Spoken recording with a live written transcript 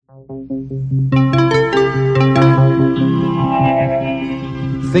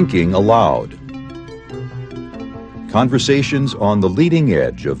Thinking Aloud. Conversations on the leading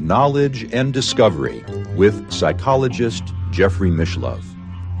edge of knowledge and discovery with psychologist Jeffrey Mishlove.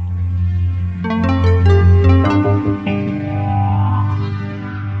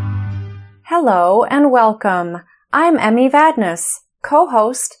 Hello and welcome. I'm Emmy Vadnais,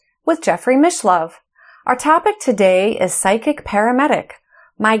 co-host with Jeffrey Mishlove. Our topic today is psychic paramedic.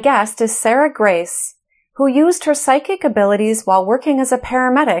 My guest is Sarah Grace, who used her psychic abilities while working as a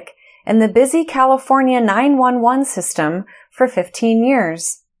paramedic in the busy California 911 system for 15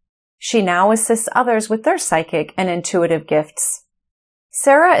 years. She now assists others with their psychic and intuitive gifts.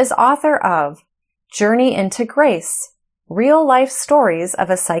 Sarah is author of Journey into Grace, Real-Life Stories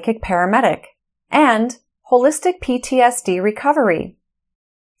of a Psychic Paramedic, and Holistic PTSD Recovery.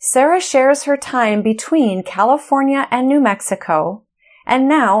 Sarah shares her time between California and New Mexico, and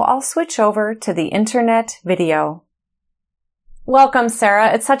now I'll switch over to the internet video. Welcome,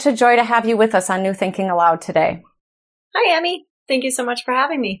 Sarah. It's such a joy to have you with us on New Thinking Aloud today. Hi, Emmy. Thank you so much for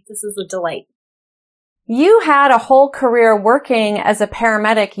having me. This is a delight. You had a whole career working as a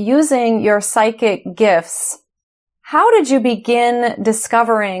paramedic using your psychic gifts. How did you begin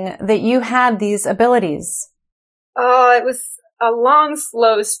discovering that you had these abilities? Oh, it was a long,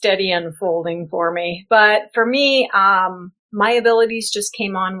 slow, steady unfolding for me. But for me, my abilities just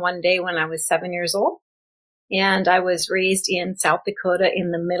came on one day when I was 7 years old. And I was raised in South Dakota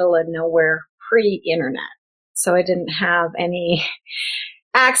in the middle of nowhere, pre-internet. So I didn't have any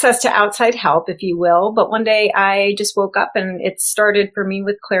access to outside help, if you will. But one day I just woke up and it started for me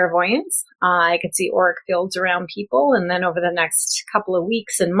with clairvoyance. I could see auric fields around people. And then over the next couple of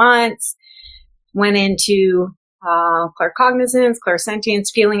weeks and months, went into claircognizance, clairsentience,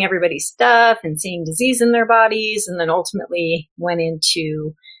 feeling everybody's stuff and seeing disease in their bodies, and then ultimately went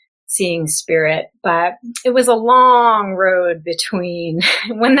into seeing spirit. But it was a long road between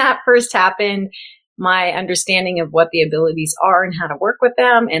when that first happened, my understanding of what the abilities are and how to work with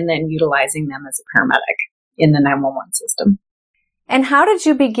them, and then utilizing them as a paramedic in the 911 system. And how did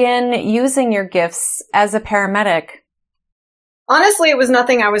you begin using your gifts as a paramedic? Honestly, it was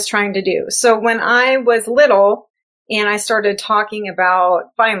nothing I was trying to do. So when I was little, and I started talking about,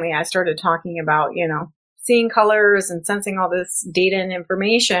 seeing colors and sensing all this data and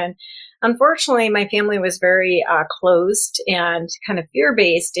information. Unfortunately, my family was very closed and kind of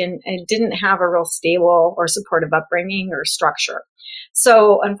fear-based and didn't have a real stable or supportive upbringing or structure.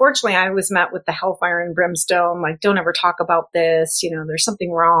 So unfortunately, I was met with the hellfire and brimstone, like, don't ever talk about this, there's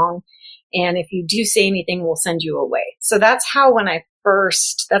something wrong. And if you do say anything, we'll send you away. So that's how I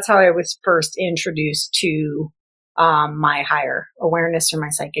was first introduced to my higher awareness or my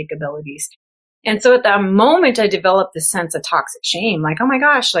psychic abilities. And so at that moment, I developed this sense of toxic shame, like, oh my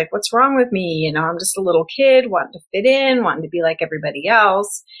gosh, like, what's wrong with me? I'm just a little kid wanting to fit in, wanting to be like everybody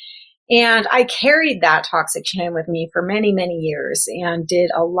else. And I carried that toxic shame with me for many, many years and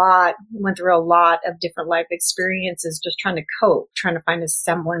went through a lot of different life experiences, just trying to cope, trying to find a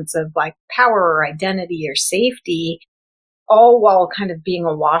semblance of like power or identity or safety, all while kind of being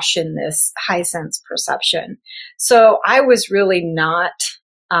awash in this high sense perception. So I was really not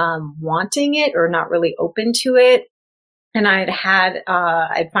wanting it or not really open to it. And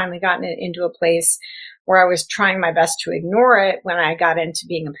I'd finally gotten it into a place where I was trying my best to ignore it when I got into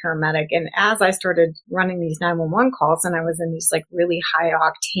being a paramedic. And as I started running these 911 calls and I was in these like really high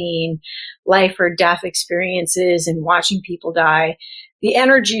octane life or death experiences and watching people die, the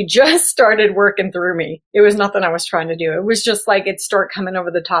energy just started working through me. It was nothing I was trying to do. It was just like it started coming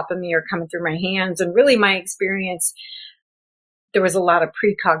over the top of me or coming through my hands. And really my experience, there was a lot of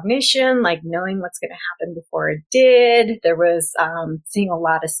precognition, like knowing what's going to happen before it did. There was seeing a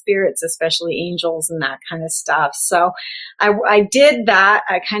lot of spirits, especially angels and that kind of stuff. So I did that.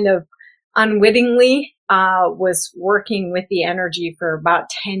 I kind of unwittingly was working with the energy for about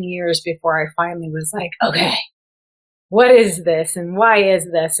 10 years before I finally was like, okay, what is this and why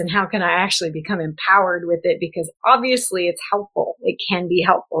is this and how can I actually become empowered with it? Because obviously it's helpful. It can be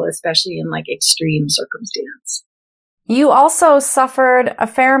helpful, especially in like extreme circumstance. You also suffered a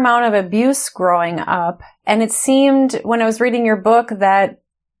fair amount of abuse growing up, and it seemed when I was reading your book that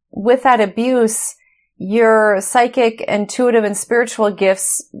with that abuse, your psychic, intuitive, and spiritual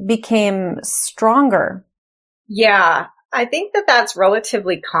gifts became stronger. Yeah, I think that that's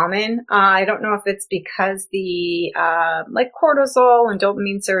relatively common. I don't know if it's because the like cortisol and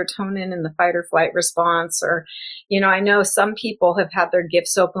dopamine, serotonin and the fight or flight response, or, I know some people have had their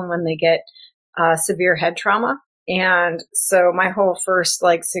gifts open when they get severe head trauma. And so my whole first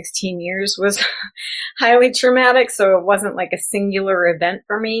 16 years was highly traumatic. So it wasn't like a singular event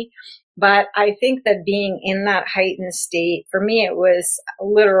for me. But I think that being in that heightened state, for me, it was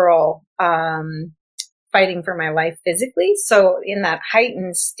literal fighting for my life physically. So in that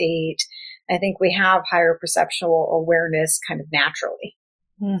heightened state, I think we have higher perceptual awareness kind of naturally.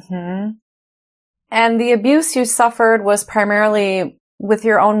 Mm-hmm. And the abuse you suffered was primarily with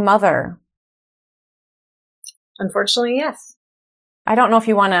your own mother. Unfortunately, yes. I don't know if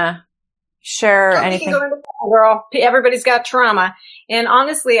you want to share anything. You can go into that, girl. Everybody's got trauma. And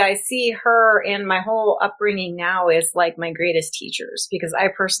honestly, I see her and my whole upbringing now as like my greatest teachers, because I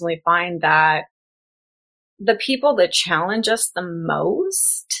personally find that the people that challenge us the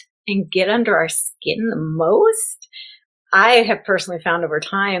most and get under our skin the most, I have personally found over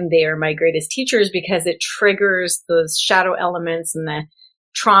time they are my greatest teachers, because it triggers those shadow elements and the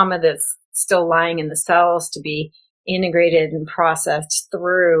trauma that's still lying in the cells to be integrated and processed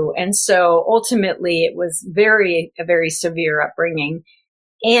through. And so ultimately it was a very severe upbringing.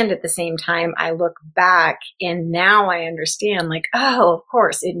 And at the same time, I look back and now I understand oh, of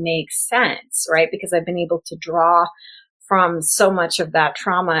course it makes sense, right? Because I've been able to draw from so much of that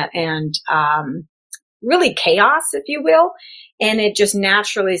trauma and, really chaos, if you will. And it just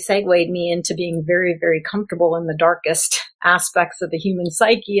naturally segued me into being very, very comfortable in the darkest aspects of the human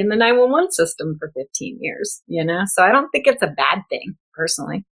psyche in the 911 system for 15 years, So I don't think it's a bad thing,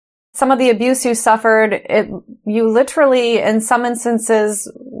 personally. Some of the abuse you suffered, you literally, in some instances,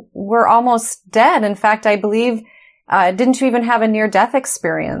 were almost dead. In fact, I believe, didn't you even have a near-death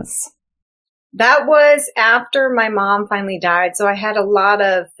experience? That was after my mom finally died. So I had a lot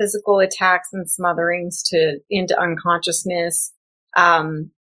of physical attacks and smotherings into unconsciousness,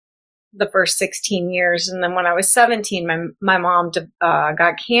 the first 16 years. And then when I was 17, my mom,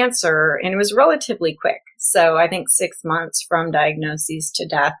 got cancer, and it was relatively quick. So I think 6 months from diagnosis to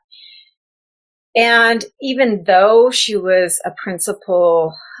death. And even though she was a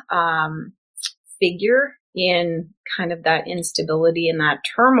principal, figure in kind of that instability and that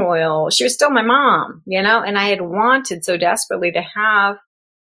turmoil, she was still my mom, and I had wanted so desperately to have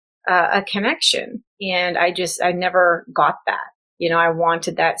a connection. And I never got that. I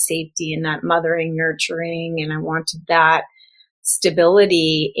wanted that safety and that mothering, nurturing, and I wanted that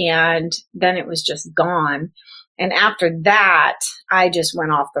stability. And then it was just gone. And after that, I just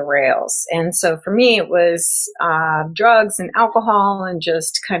went off the rails. And so for me, it was drugs and alcohol and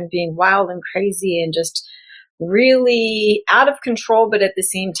just kind of being wild and crazy and just really out of control, but at the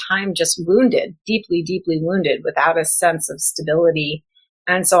same time, just wounded, deeply, deeply wounded without a sense of stability.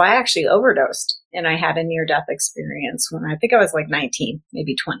 And so I actually overdosed, and I had a near-death experience when I think I was 19,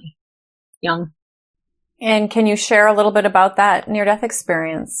 maybe 20, young. And can you share a little bit about that near-death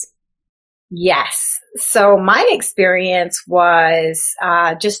experience? Yes. So my experience was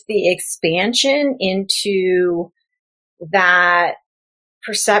just the expansion into that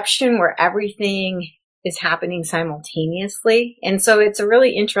perception where everything is happening simultaneously. And so it's a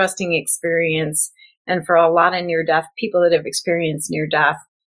really interesting experience. And for a lot of near-death people that have experienced near-death,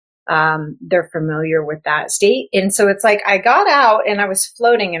 they're familiar with that state. And so it's I got out and I was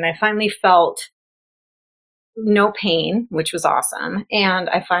floating, and I finally felt no pain, which was awesome. And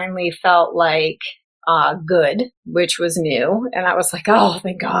I finally felt good, which was new. And I was oh,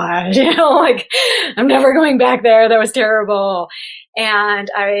 thank God, I'm never going back there. That was terrible. And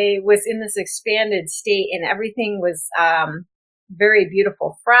I was in this expanded state, and everything was, very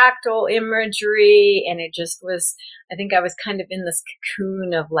beautiful fractal imagery. And it just was, I think I was kind of in this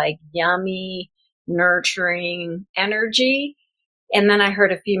cocoon of yummy, nurturing energy. And then I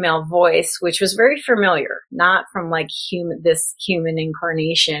heard a female voice, which was very familiar, not from this human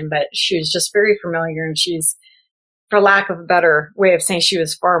incarnation, but she was just very familiar. And she's, for lack of a better way of saying, she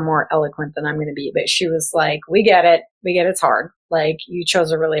was far more eloquent than I'm going to be, but she was we get it. We get it's hard. You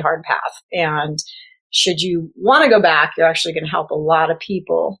chose a really hard path. And should you want to go back, you're actually going to help a lot of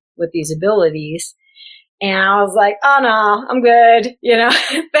people with these abilities. And I was oh no, I'm good,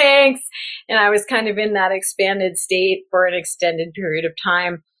 thanks. And I was kind of in that expanded state for an extended period of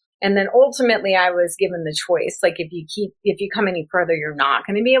time. And then ultimately I was given the choice, if you come any further, you're not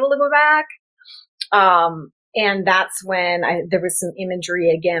going to be able to go back. And that's when there was some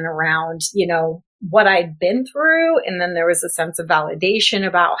imagery again around, what I'd been through. And then there was a sense of validation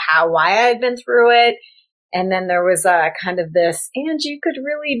about why I'd been through it. And then there was a kind of this, and you could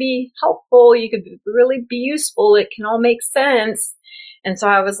really be helpful. You could really be useful. It can all make sense. And so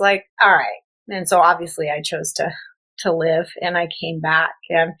I was all right. And so obviously I chose to live, and I came back.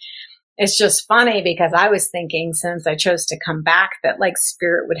 And it's just funny because I was thinking since I chose to come back that like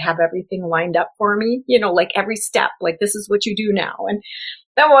spirit would have everything lined up for me, like every step, like this is what you do now. And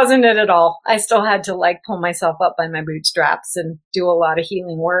that wasn't it at all. I still had to like pull myself up by my bootstraps and do a lot of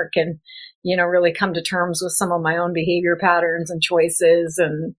healing work and, really come to terms with some of my own behavior patterns and choices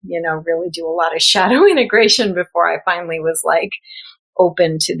and, really do a lot of shadow integration before I finally was like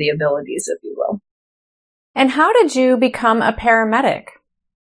open to the abilities, if you will. And how did you become a paramedic?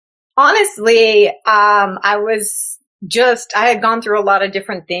 Honestly, I had gone through a lot of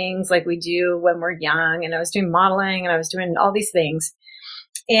different things like we do when we're young, and I was doing modeling and I was doing all these things.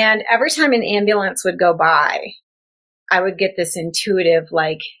 And every time an ambulance would go by, I would get this intuitive,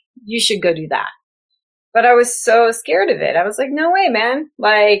 like, you should go do that. But I was so scared of it. I was like, no way, man.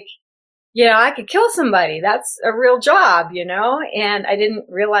 Like, I could kill somebody. That's a real job, And I didn't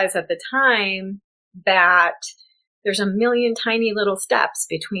realize at the time that there's a million tiny little steps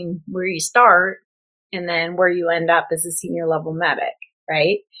between where you start and then where you end up as a senior level medic,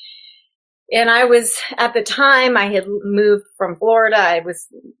 right? And at the time, I had moved from Florida. I was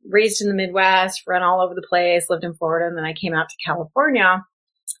raised in the Midwest, run all over the place, lived in Florida, and then I came out to California.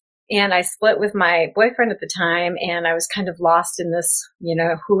 And I split with my boyfriend at the time, and I was kind of lost in this,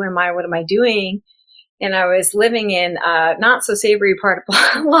 who am I? What am I doing? And I was living in a not so savory part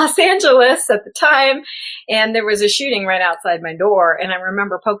of Los Angeles at the time. And there was a shooting right outside my door. And I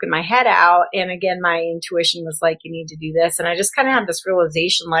remember poking my head out. And again, my intuition was like, you need to do this. And I just kind of had this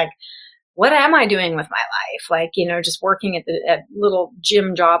realization, like, what am I doing with my life? Like, just working at little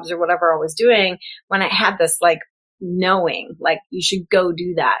gym jobs or whatever I was doing when I had this like knowing, like, you should go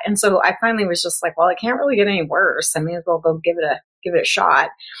do that. And so I finally was just like, well, it can't really get any worse. I may as well go give it a shot.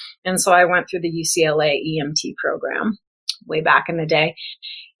 And so I went through the UCLA EMT program way back in the day.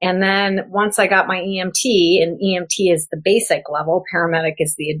 And then once I got my EMT, and EMT is the basic level, paramedic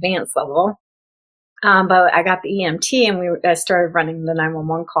is the advanced level. But I got the EMT and I started running the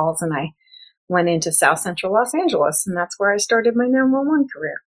 911 calls, and I went into South Central Los Angeles, and that's where I started my 911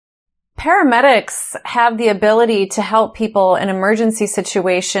 career. Paramedics have the ability to help people in emergency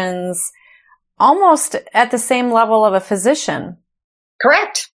situations almost at the same level of a physician.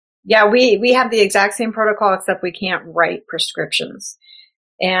 Correct. Yeah, we have the exact same protocol, except we can't write prescriptions.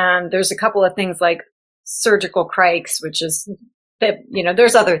 And there's a couple of things like surgical crikes, which is,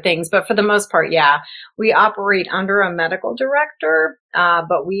 there's other things, but for the most part, yeah, we operate under a medical director,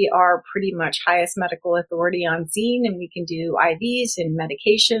 but we are pretty much highest medical authority on scene, and we can do IVs and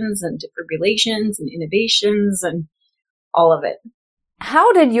medications and defibrillations and intubations and all of it.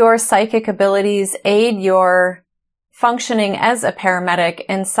 How did your psychic abilities aid your functioning as a paramedic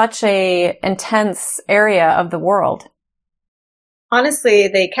in such a intense area of the world? Honestly,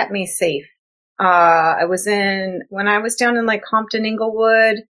 they kept me safe. When I was down in like Compton,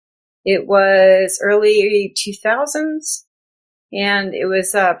 Inglewood, it was early 2000s, and it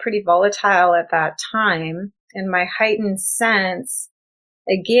was pretty volatile at that time. And my heightened sense,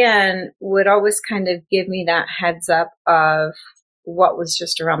 again, would always kind of give me that heads up of what was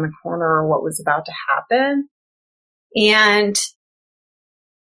just around the corner or what was about to happen. And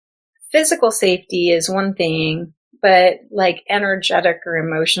physical safety is one thing, but like energetic or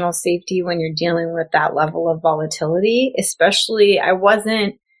emotional safety when you're dealing with that level of volatility, especially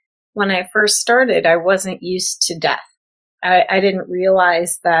when I first started, I wasn't used to death. I didn't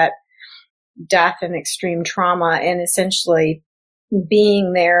realize that death and extreme trauma and essentially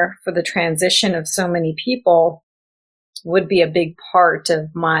being there for the transition of so many people would be a big part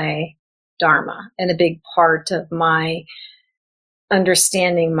of my dharma and a big part of my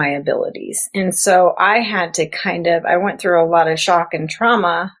understanding my abilities. And so I had to I went through a lot of shock and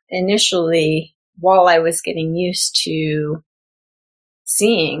trauma initially while I was getting used to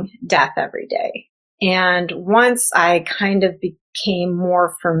seeing death every day. And once I kind of became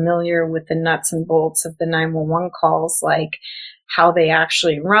more familiar with the nuts and bolts of the 911 calls, like how they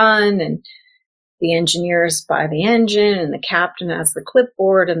actually run, and the engineers by the engine, and the captain has the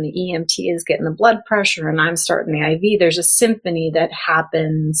clipboard, and the EMT is getting the blood pressure, and I'm starting the IV. There's a symphony that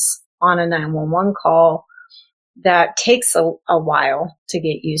happens on a 911 call that takes a while to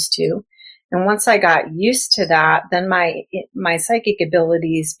get used to. And once I got used to that, then my psychic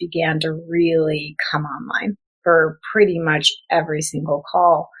abilities began to really come online for pretty much every single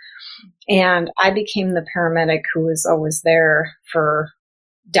call. And I became the paramedic who was always there for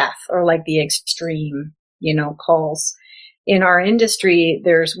death or like the extreme, calls. In our industry,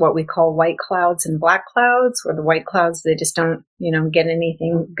 there's what we call white clouds and black clouds, where the white clouds, they just don't, get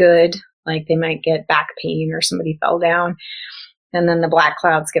anything good. Like they might get back pain or somebody fell down. And then the black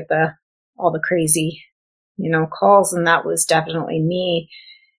clouds get all the crazy, calls. And that was definitely me.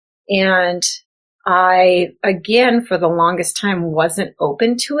 And I, again, for the longest time wasn't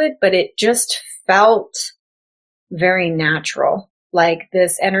open to it, but it just felt very natural. Like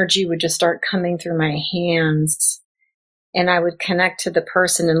this energy would just start coming through my hands, and I would connect to the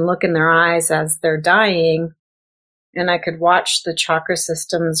person and look in their eyes as they're dying. And I could watch the chakra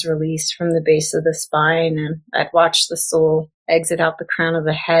systems release from the base of the spine, and I'd watch the soul exit out the crown of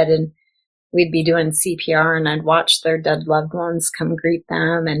the head, and we'd be doing CPR, and I'd watch their dead loved ones come greet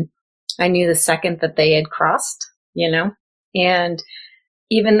them. And I knew the second that they had crossed, and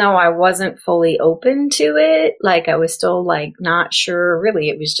even though I wasn't fully open to it, like I was still like not sure, really,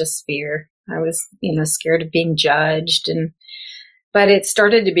 it was just fear. I was, scared of being judged, but it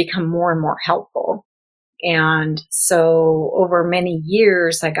started to become more and more helpful. And so over many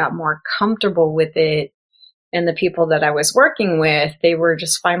years, I got more comfortable with it. And the people that I was working with, they were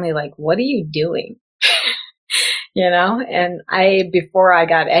just finally like, what are you doing? And before I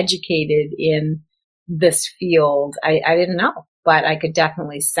got educated in this field, I didn't know, but I could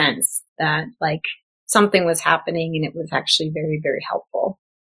definitely sense that like something was happening, and it was actually very, very helpful.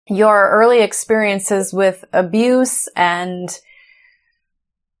 Your early experiences with abuse and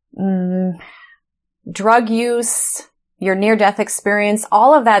drug use, your near-death experience,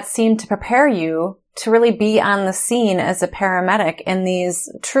 all of that seemed to prepare you to really be on the scene as a paramedic in these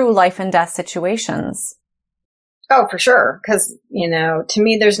true life and death situations. Oh, for sure. Because, to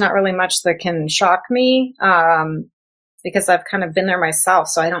me, there's not really much that can shock me because I've kind of been there myself.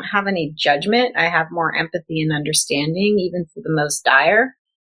 So I don't have any judgment. I have more empathy and understanding, even for the most dire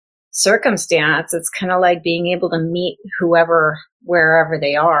circumstance. It's kind of like being able to meet whoever, wherever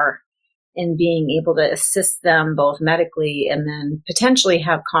they are, and being able to assist them both medically and then potentially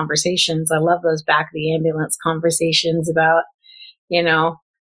have conversations. I love those back of the ambulance conversations about,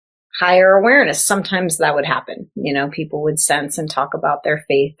 higher awareness. Sometimes that would happen. People would sense and talk about their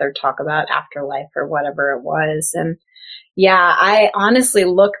faith or talk about afterlife or whatever it was. And yeah, I honestly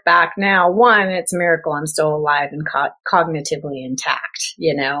look back now. One, it's a miracle I'm still alive and cognitively intact,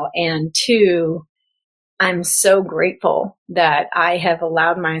 and two, I'm so grateful that I have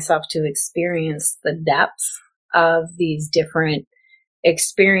allowed myself to experience the depths of these different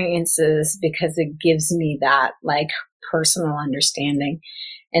experiences, because it gives me that like personal understanding.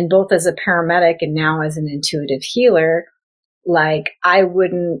 And both as a paramedic and now as an intuitive healer, like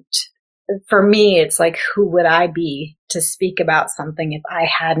for me, it's like, who would I be to speak about something if I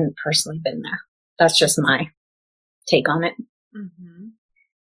hadn't personally been there? That's just my take on it. Mm-hmm.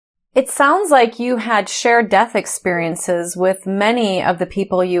 It sounds like you had shared death experiences with many of the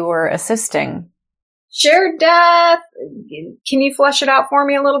people you were assisting. Shared death? Can you flesh it out for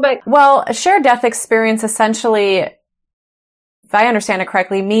me a little bit? Well, a shared death experience essentially, if I understand it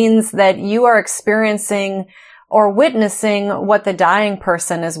correctly, means that you are experiencing or witnessing what the dying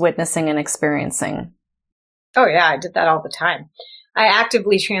person is witnessing and experiencing. Oh yeah, I did that all the time. I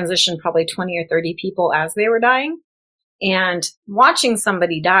actively transitioned probably 20 or 30 people as they were dying. And watching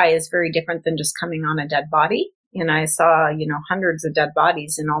somebody die is very different than just coming on a dead body. And I saw, hundreds of dead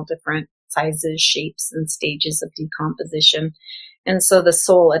bodies in all different sizes, shapes, and stages of decomposition. And so the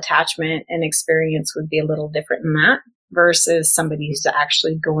soul attachment and experience would be a little different in that versus somebody who's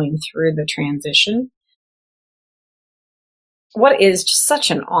actually going through the transition. What is just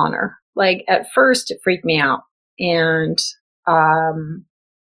such an honor. Like at first it freaked me out. And I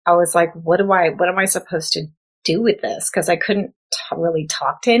was like, what am I supposed to do with this? Because I couldn't really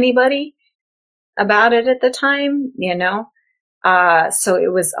talk to anybody about it at the time, so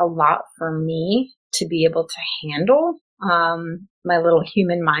it was a lot for me to be able to handle. My little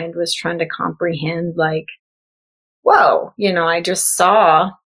human mind was trying to comprehend, like, whoa, I just saw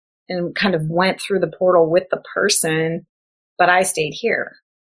and kind of went through the portal with the person, but I stayed here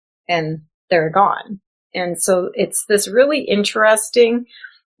and they're gone. And so it's this really interesting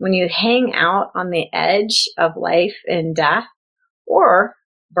when you hang out on the edge of life and death, or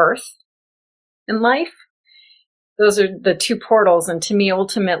birth and life. Those are the two portals. And to me,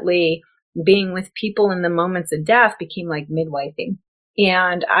 ultimately, being with people in the moments of death became like midwifing.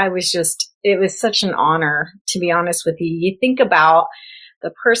 And it was such an honor, to be honest with you. You think about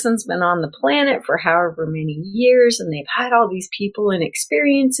the person's been on the planet for however many years, and they've had all these people and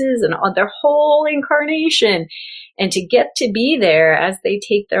experiences and all their whole incarnation. And to get to be there as they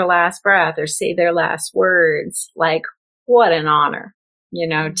take their last breath or say their last words, like, what an honor.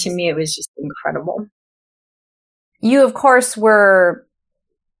 To me, it was just incredible. You, of course, were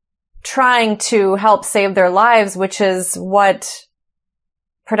trying to help save their lives, which is what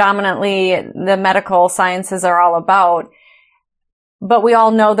predominantly the medical sciences are all about. But we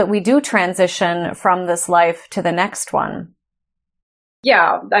all know that we do transition from this life to the next one.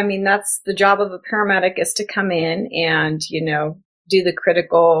 Yeah, I mean, that's the job of a paramedic, is to come in and, do the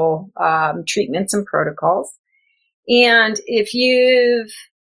critical treatments and protocols. And if you've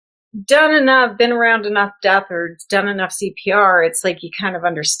been around enough death or done enough CPR, it's like you kind of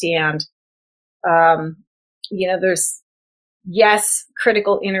understand, yes,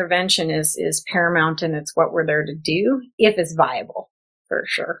 critical intervention is paramount, and it's what we're there to do if it's viable, for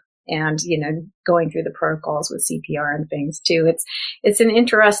sure. And, going through the protocols with CPR and things too. It's an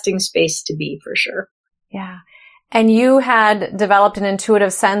interesting space to be, for sure. Yeah. And you had developed an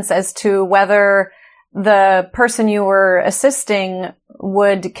intuitive sense as to whether the person you were assisting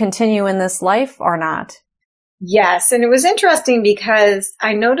would continue in this life or not. Yes. And it was interesting because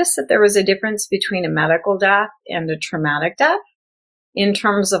I noticed that there was a difference between a medical death and a traumatic death in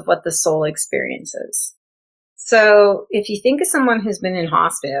terms of what the soul experiences. So if you think of someone who's been in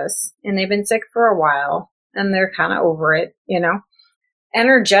hospice and they've been sick for a while and they're kind of over it,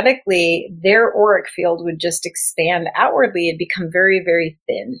 energetically, their auric field would just expand outwardly and become very, very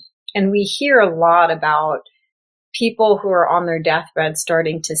thin. And we hear a lot about people who are on their deathbed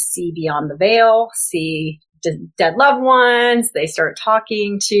starting to see beyond the veil, see dead loved ones. They start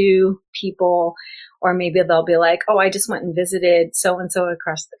talking to people, or maybe they'll be like, oh, I just went and visited so-and-so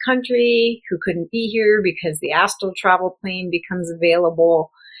across the country who couldn't be here because the astral travel plane becomes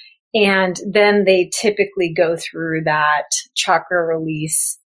available. And then they typically go through that chakra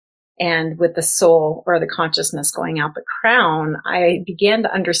release. And with the soul or the consciousness going out the crown, I began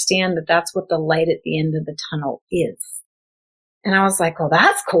to understand that that's what the light at the end of the tunnel is. And I was like, well,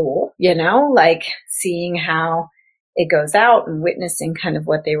 that's cool, like seeing how it goes out and witnessing kind of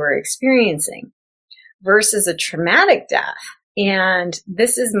what they were experiencing versus a traumatic death. And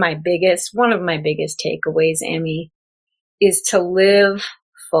this is one of my biggest takeaways, Amy, is to live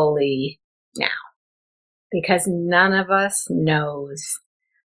fully now, because none of us knows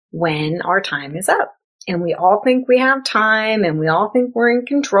when our time is up. And we all think we have time and we all think we're in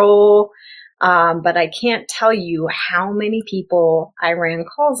control. But I can't tell you how many people I ran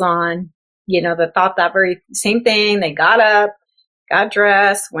calls on, that thought that very same thing. They got up, got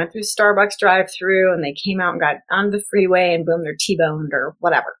dressed, went through Starbucks drive-through, and they came out and got on the freeway and boom, they're T-boned or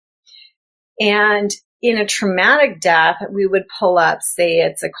whatever. And in a traumatic death, we would pull up, say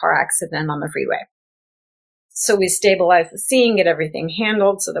it's a car accident on the freeway. So we stabilize the scene, get everything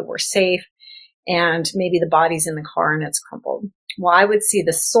handled so that we're safe, and maybe the body's in the car and it's crumpled. Well, I would see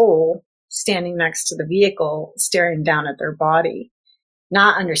the soul standing next to the vehicle, staring down at their body,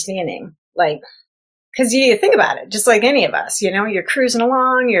 not understanding, because you think about it, just like any of us, you're cruising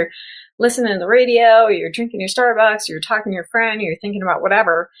along, you're listening to the radio, you're drinking your Starbucks, you're talking to your friend, you're thinking about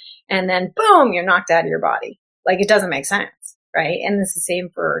whatever, and then boom, you're knocked out of your body. It doesn't make sense, right? And it's the same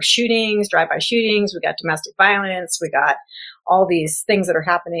for shootings, drive-by shootings. We got domestic violence. We got all these things that are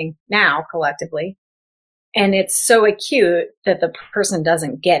happening now collectively. And it's so acute that the person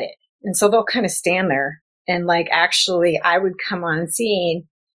doesn't get it. And so they'll kind of stand there and actually I would come on scene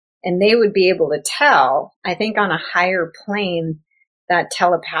and they would be able to tell, I think on a higher plane, that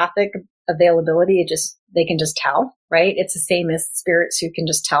telepathic availability, they can just tell, right? It's the same as spirits who can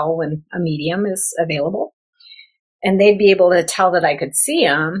just tell when a medium is available. And they'd be able to tell that I could see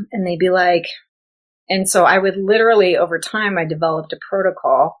them, and they'd be like, and so I would literally over time, I developed a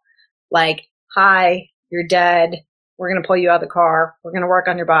protocol hi, you're dead. We're going to pull you out of the car. We're going to work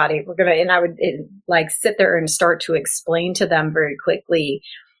on your body. And I would sit there and start to explain to them very quickly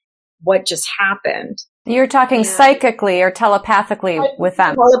what just happened. You're talking psychically or telepathically with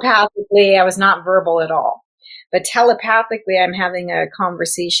them? Telepathically, I was not verbal at all. But telepathically, I'm having a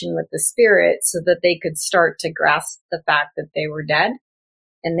conversation with the spirit so that they could start to grasp the fact that they were dead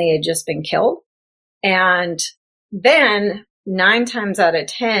and they had just been killed. And then 9 times out of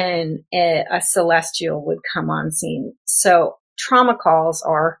 10, a celestial would come on scene. So trauma calls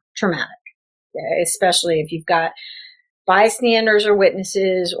are traumatic, especially if you've got bystanders or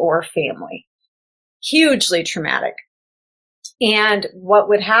witnesses or family. Hugely traumatic. And what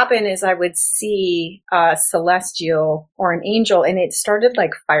would happen is I would see a celestial or an angel, and it started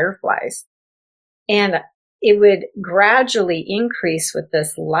like fireflies. And it would gradually increase with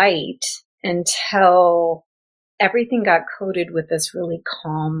this light until everything got coated with this really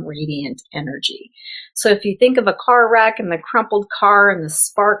calm, radiant energy. So if you think of a car wreck and the crumpled car and the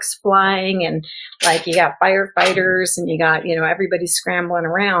sparks flying and you got firefighters and you got, everybody scrambling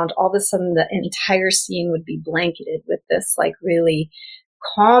around, all of a sudden the entire scene would be blanketed with this really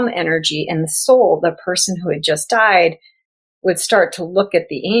calm energy, and the soul, the person who had just died, would start to look at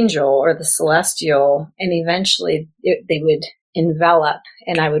the angel or the celestial, and eventually they would envelop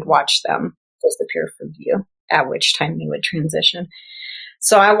and I would watch them disappear from view, at which time they would transition.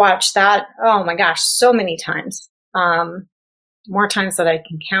 So I watched that, oh my gosh, so many times, more times than I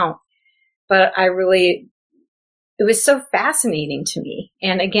can count. But it was so fascinating to me.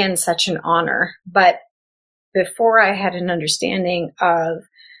 And again, such an honor. But before I had an understanding of,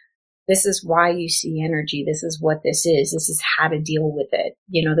 this is why you see energy. This is what this is. This is how to deal with it.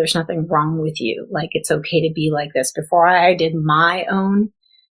 There's nothing wrong with you. Like, it's okay to be like this. Before I did my own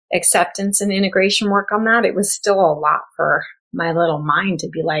acceptance and integration work on that, it was still a lot for my little mind to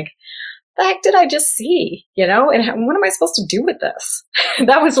be like, the heck did I just see? And what am I supposed to do with this?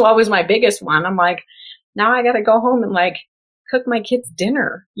 That was always my biggest one. I'm like, now I got to go home and like cook my kids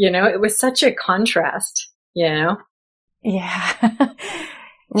dinner. It was such a contrast, Yeah.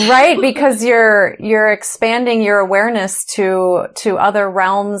 Right. Because you're expanding your awareness to other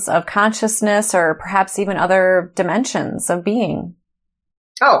realms of consciousness, or perhaps even other dimensions of being.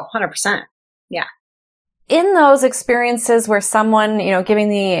 Oh, 100%. Yeah. In those experiences where someone, giving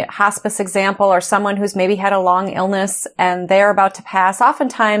the hospice example, or someone who's maybe had a long illness and they're about to pass,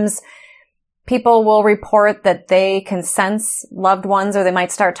 oftentimes people will report that they can sense loved ones, or they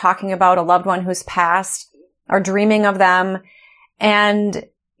might start talking about a loved one who's passed, or dreaming of them. And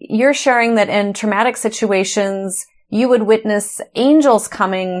you're sharing that in traumatic situations, you would witness angels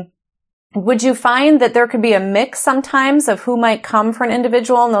coming. Would you find that there could be a mix sometimes of who might come for an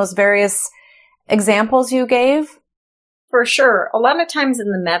individual in those various examples you gave? For sure. A lot of times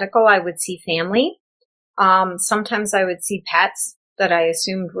in the medical, I would see family. Sometimes I would see pets that I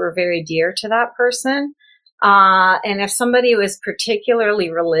assumed were very dear to that person. And if somebody was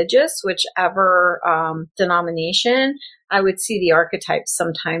particularly religious, whichever denomination, I would see the archetypes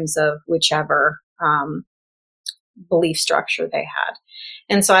sometimes of whichever belief structure they had.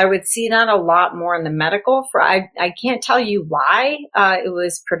 And so I would see that a lot more in the medical. I can't tell you why. It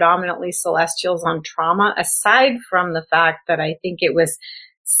was predominantly celestials on trauma, aside from the fact that I think it was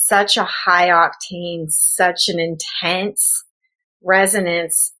such a high octane, such an intense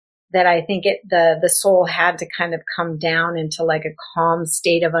resonance that I think the soul had to kind of come down into like a calm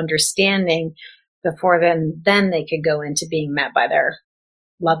state of understanding before then they could go into being met by their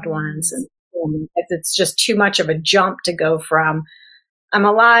loved ones. And it's just too much of a jump to go from I'm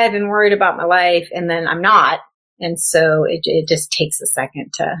alive and worried about my life, and then I'm not. And so it just takes a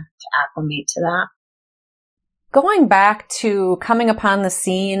second to acclimate to that. Going back to coming upon the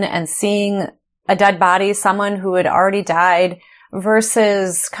scene and seeing a dead body, someone who had already died,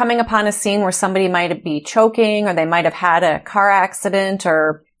 versus coming upon a scene where somebody might be choking, or they might have had a car accident,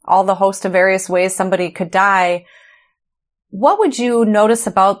 or all the host of various ways somebody could die. What would you notice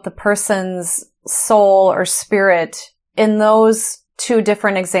about the person's soul or spirit in those two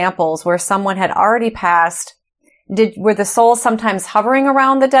different examples where someone had already passed? Were the souls sometimes hovering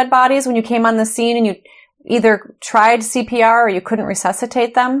around the dead bodies when you came on the scene and you either tried CPR or you couldn't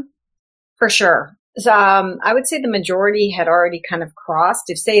resuscitate them? For sure. So, I would say the majority had already kind of crossed.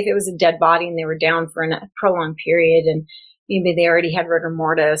 If it was a dead body and they were down for a prolonged period and maybe they already had rigor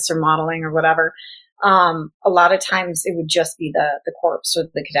mortis or mottling or whatever, a lot of times it would just be the corpse or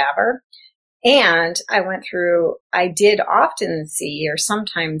the cadaver. And I did often see, or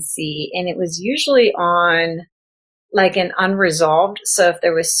sometimes see, and it was usually on like an unresolved. So if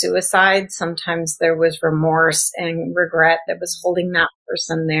there was suicide, sometimes there was remorse and regret that was holding that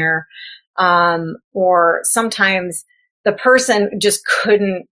person there. Or sometimes the person just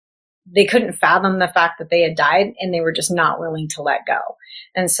couldn't fathom the fact that they had died, and they were just not willing to let go.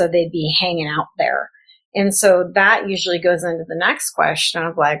 And so they'd be hanging out there. And so that usually goes into the next question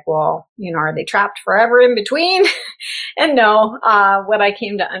of like, well, are they trapped forever in between? And no, what I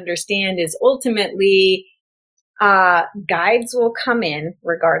came to understand is ultimately, guides will come in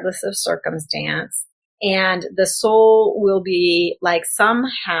regardless of circumstance. And the soul will be like, some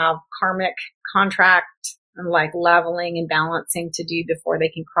have karmic contract and like leveling and balancing to do before they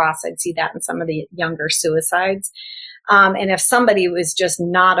can cross. I'd see that in some of the younger suicides. And if somebody was just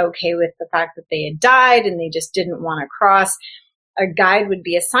not okay with the fact that they had died and they just didn't want to cross, a guide would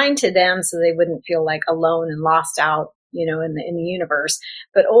be assigned to them so they wouldn't feel like alone and lost out, in the universe.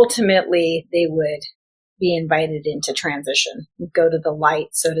 But ultimately they would be invited into transition, go to the light,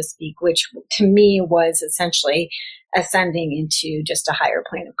 so to speak, which to me was essentially ascending into just a higher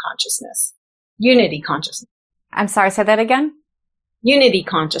plane of consciousness. Unity consciousness. I'm sorry, say that again? Unity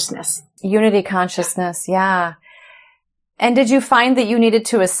consciousness. Unity consciousness, yeah. And did you find that you needed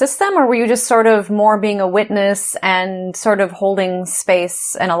to assist them, or were you just sort of more being a witness and sort of holding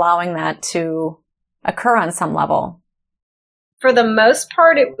space and allowing that to occur on some level? For the most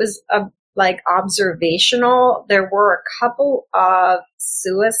part, it was observational. There were a couple of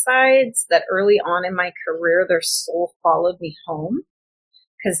suicides that early on in my career, their soul followed me home.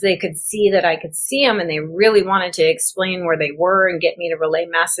 because they could see that I could see them, and they really wanted to explain where they were and get me to relay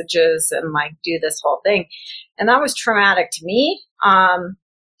messages and like do this whole thing. And that was traumatic to me on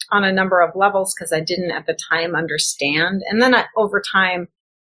a number of levels because I didn't at the time understand. And then over time,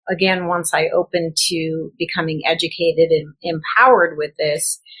 again, once I opened to becoming educated and empowered with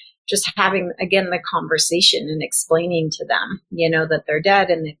this, just having, again, the conversation and explaining to them, that they're dead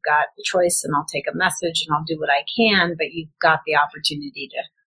and they've got the choice, and I'll take a message and I'll do what I can, but you've got the opportunity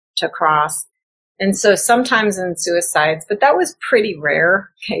to cross. And so sometimes in suicides, but that was pretty rare,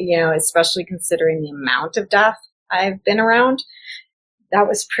 especially considering the amount of death I've been around, that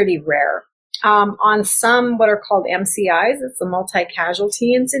was pretty rare. On some what are called MCIs, it's a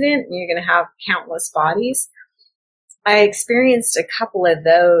multi-casualty incident, and you're going to have countless bodies. I experienced a couple of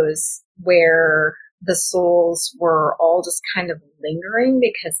those where the souls were all just kind of lingering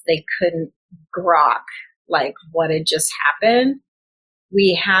because they couldn't grok like what had just happened.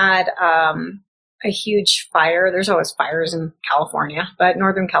 We had a huge fire. There's always fires in California, but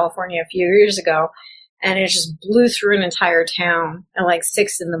Northern California a few years ago, and it just blew through an entire town at like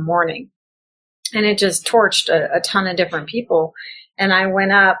 6 a.m. And it just torched a ton of different people. And I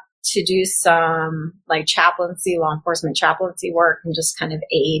went up to do some like chaplaincy, law enforcement chaplaincy work and just kind of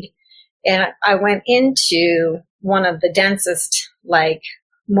aid. And I went into one of the densest like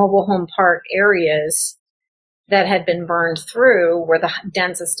mobile home park areas that had been burned through, where the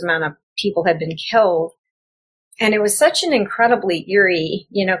densest amount of people had been killed. And it was such an incredibly eerie,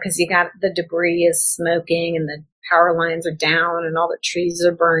 because you got the debris is smoking and the power lines are down and all the trees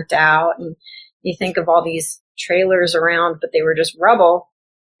are burnt out. And you think of all these trailers around, but they were just rubble.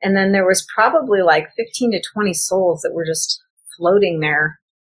 And then there was probably like 15 to 20 souls that were just floating there.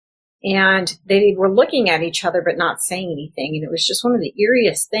 And they were looking at each other, but not saying anything. And it was just one of the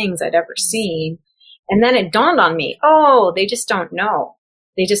eeriest things I'd ever seen. And then it dawned on me, they just don't know.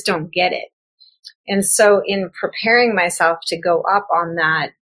 They just don't get it. And so in preparing myself to go up on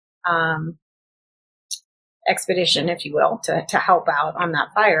that expedition, if you will, to help out on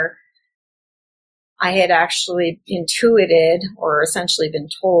that fire, I had actually intuited, or essentially been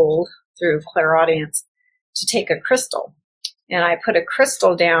told through clairaudience, to take a crystal. And I put a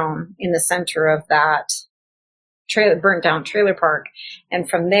crystal down in the center of that burnt down trailer park. And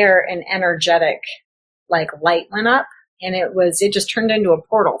from there, an energetic like light went up, and it just turned into a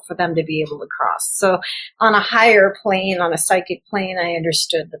portal for them to be able to cross. So on a higher plane, on a psychic plane, I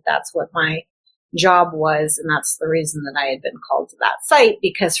understood that that's what my job was, and that's the reason that I had been called to that site,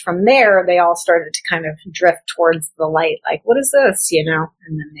 because from there they all started to kind of drift towards the light, like, what is this, and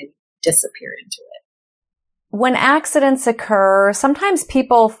then they disappeared into it. When accidents occur, sometimes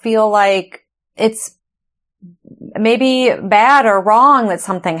people feel like it's maybe bad or wrong that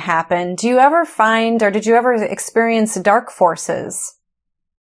something happened. Do you ever find, or did you ever experience dark forces?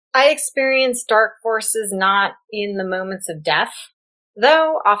 I experienced dark forces not in the moments of death,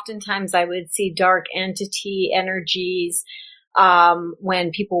 though oftentimes I would see dark entity energies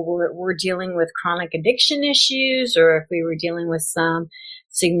when people were dealing with chronic addiction issues, or if we were dealing with some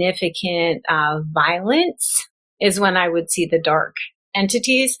significant violence, is when I would see the dark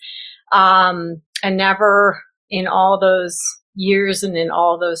entities. And never, in all those years and in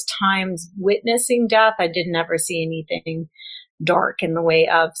all those times witnessing death, I did never see anything dark in the way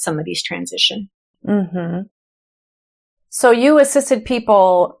of somebody's transition. Mm-hmm. So you assisted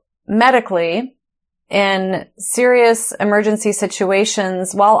people medically in serious emergency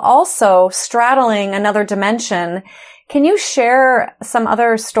situations while also straddling another dimension. Can you share some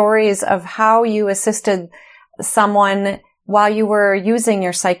other stories of how you assisted someone while you were using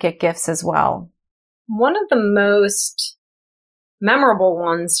your psychic gifts as well? One of the most memorable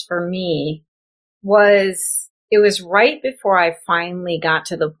ones for me was, it was right before I finally got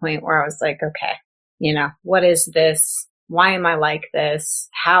to the point where I was like, okay, what is this? Why am I like this?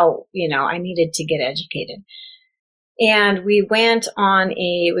 How, I needed to get educated. And we went on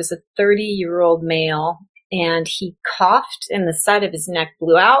it was a 30-year-old male, and he coughed and the side of his neck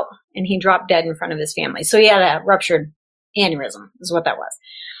blew out, and he dropped dead in front of his family. So he had a ruptured aneurysm is what that was.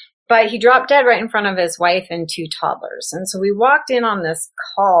 But he dropped dead right in front of his wife and 2 toddlers. And so we walked in on this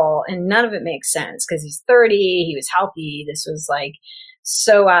call, and none of it makes sense because he's 30, he was healthy. This was like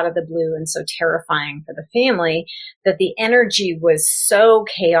so out of the blue and so terrifying for the family that the energy was so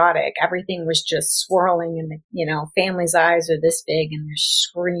chaotic. Everything was just swirling, and the, family's eyes are this big and there's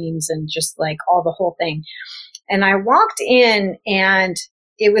screams and just like all the whole thing. And I walked in, and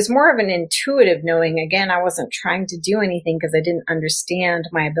it was more of an intuitive knowing. Again, I wasn't trying to do anything because I didn't understand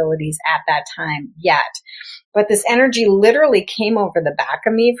my abilities at that time yet. But this energy literally came over the back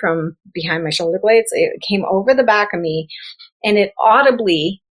of me from behind my shoulder blades. It came over the back of me, and it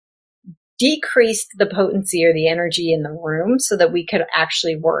audibly decreased the potency or the energy in the room so that we could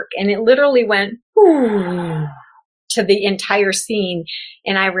actually work. And it literally went to the entire scene.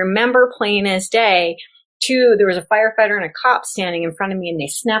 And I remember plain as day, there was a firefighter and a cop standing in front of me, and they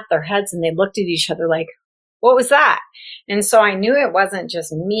snapped their heads and they looked at each other like, what was that? And so I knew it wasn't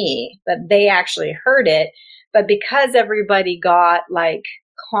just me, but they actually heard it. But because everybody got like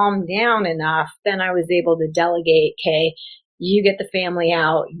calmed down enough, then I was able to delegate, okay, you get the family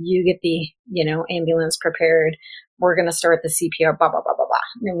out, you get the, ambulance prepared. We're going to start the CPR, blah, blah, blah, blah,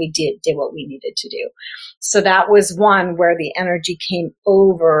 blah. And we did what we needed to do. So that was one where the energy came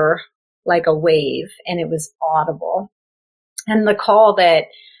over like a wave, and it was audible. And the call that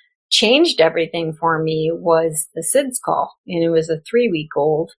changed everything for me was the SIDS call. And it was a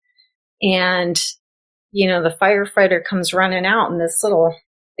 3-week-old. And, the firefighter comes running out, and this little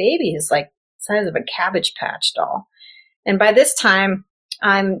baby is like the size of a Cabbage Patch doll. And by this time,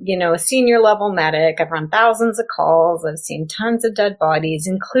 I'm, a senior level medic. I've run thousands of calls. I've seen tons of dead bodies,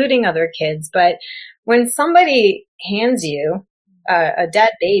 including other kids. But when somebody hands you a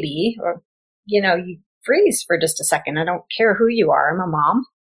dead baby, or, you freeze for just a second. I don't care who you are. I'm a mom.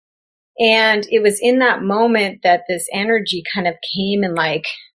 And it was in that moment that this energy kind of came and like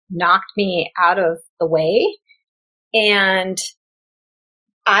knocked me out of the way. And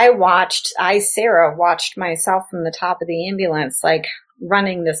Sarah watched myself from the top of the ambulance, like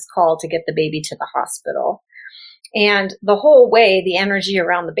running this call to get the baby to the hospital. And the whole way, the energy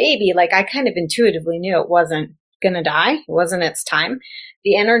around the baby, like I kind of intuitively knew it wasn't going to die. It wasn't its time.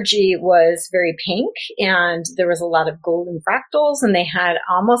 The energy was very pink, and there was a lot of golden fractals, and they had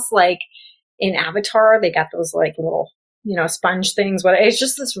almost like in Avatar, they got those like little, sponge things. But it's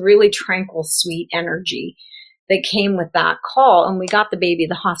just this really tranquil, sweet energy that came with that call. And we got the baby to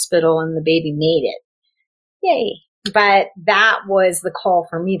the hospital, and the baby made it. Yay. But that was the call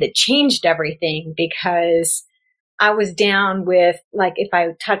for me that changed everything, because I was down with, like, if I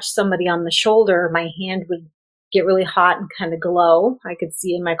touched somebody on the shoulder, my hand would get really hot and kind of glow. I could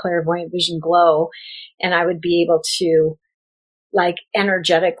see in my clairvoyant vision glow, and I would be able to like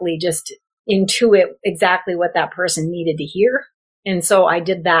energetically just intuit exactly what that person needed to hear. And so I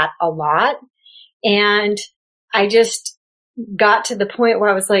did that a lot. And I just got to the point where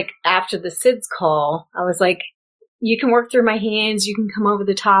I was like, after the SIDS call, I was like, you can work through my hands. You can come over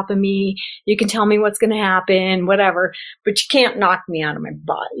the top of me. You can tell me what's going to happen, whatever, but you can't knock me out of my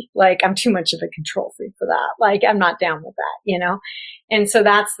body. Like, I'm too much of a control freak for that. Like, I'm not down with that, And so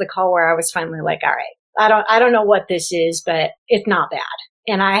that's the call where I was finally like, all right, I don't know what this is, but it's not bad.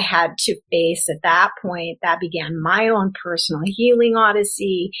 And I had to face at that point, that began my own personal healing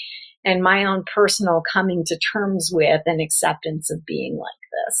odyssey and my own personal coming to terms with and acceptance of being like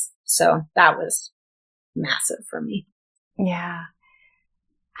this. So that was massive for me. Yeah.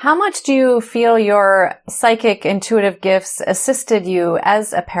 How much do you feel your psychic intuitive gifts assisted you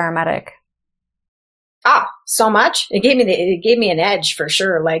as a paramedic? So much. It gave me an edge for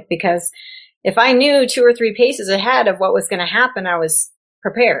sure. Like, because if I knew 2 or 3 paces ahead of what was going to happen, I was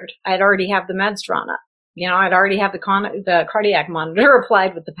prepared. I'd already have the meds drawn up. I'd already have the cardiac monitor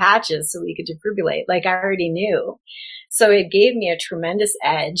applied with the patches so we could defibrillate. Like, I already knew. So it gave me a tremendous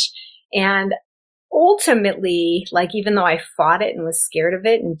edge. And ultimately, like, even though I fought it and was scared of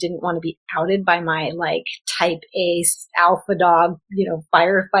it and didn't want to be outed by my like type A alpha dog,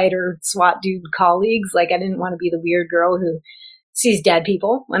 firefighter SWAT dude colleagues, like I didn't want to be the weird girl who sees dead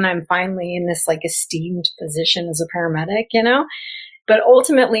people when I'm finally in this like esteemed position as a paramedic, But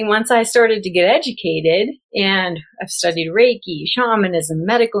ultimately, once I started to get educated, and I've studied Reiki, shamanism,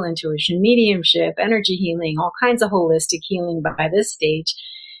 medical intuition, mediumship, energy healing, all kinds of holistic healing by this stage.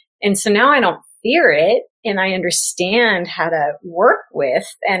 And so now I don't fear it, and I understand how to work with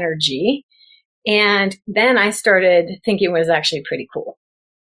energy. And then I started thinking it was actually pretty cool.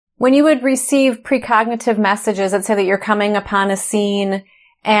 When you would receive precognitive messages that say that you're coming upon a scene,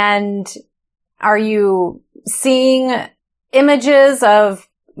 and are you seeing images of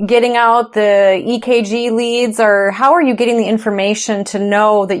getting out the EKG leads, or how are you getting the information to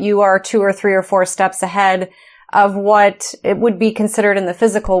know that you are 2 or 3 or 4 steps ahead of what it would be considered in the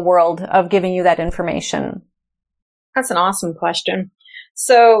physical world of giving you that information? That's an awesome question.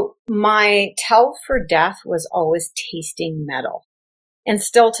 So my tell for death was always tasting metal. And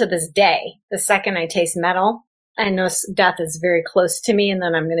still to this day, the second I taste metal, I know death is very close to me, and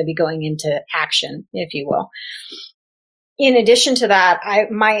then I'm going to be going into action, if you will. In addition to that,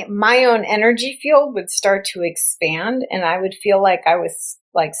 my own energy field would start to expand, and I would feel like I was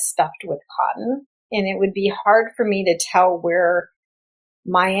like stuffed with cotton. and it would be hard for me to tell where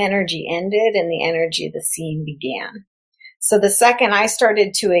my energy ended and the energy of the scene began. So the second I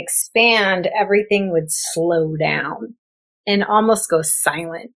started to expand, everything would slow down and almost go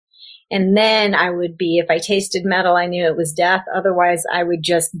silent. And then I would be, if I tasted metal, I knew it was death. Otherwise, I would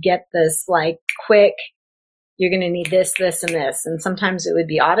just get this like quick, you're going to need this, this, and this. And sometimes it would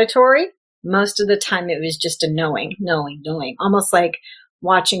be auditory. Most of the time it was just a knowing, almost like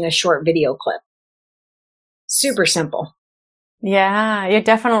watching a short video clip. Super simple. Yeah, you're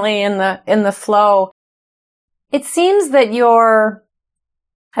definitely in the flow. It seems that your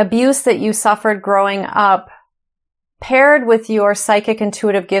abuse that you suffered growing up, paired with your psychic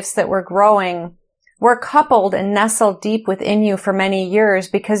intuitive gifts that were growing, were coupled and nestled deep within you for many years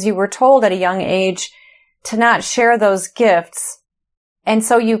because you were told at a young age to not share those gifts. And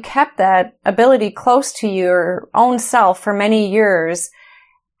so you kept that ability close to your own self for many years.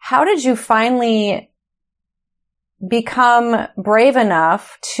 How did you finally become brave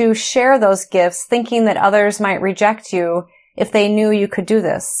enough to share those gifts, thinking that others might reject you if they knew you could do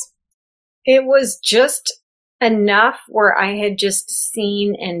this? It was just enough where I had just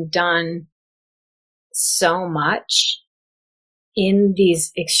seen and done so much in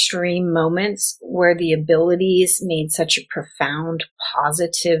these extreme moments where the abilities made such a profound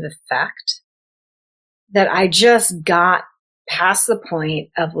positive effect that I just got past the point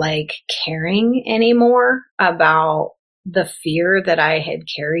of like caring anymore about the fear that I had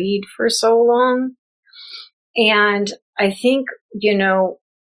carried for so long. And I think, you know,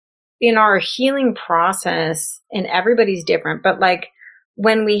 in our healing process, and everybody's different, but like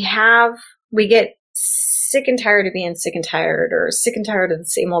when we get sick and tired of being sick and tired, or sick and tired of the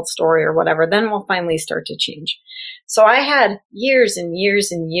same old story or whatever, then we'll finally start to change. So I had years and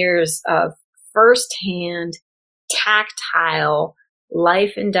years and years of firsthand tactile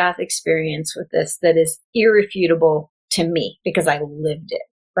life and death experience with this that is irrefutable to me because I lived it,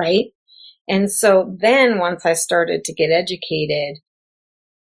 right? And so then once I started to get educated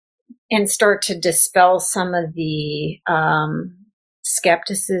and start to dispel some of the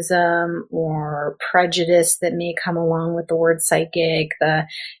skepticism or prejudice that may come along with the word psychic,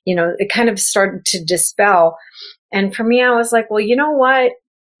 it kind of started to dispel. And for me, I was like, well, you know what?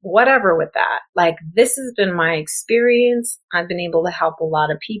 Whatever with that. Like, this has been my experience. I've been able to help a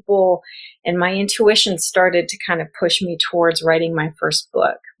lot of people. And my intuition started to kind of push me towards writing my first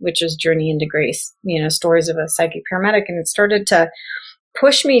book, which is Journey into Grace, Stories of a Psychic Paramedic. And it started to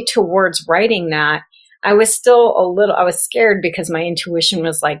push me towards writing that. I was scared because my intuition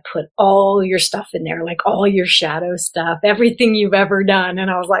was like, put all your stuff in there, like all your shadow stuff, everything you've ever done.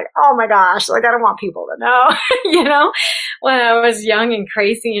 And I was like, oh my gosh, like I don't want people to know, when I was young and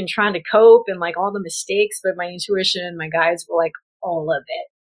crazy and trying to cope and like all the mistakes, but my intuition and my guides were like all of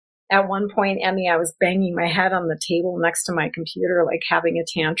it. At one point, Emmy, I was banging my head on the table next to my computer, like having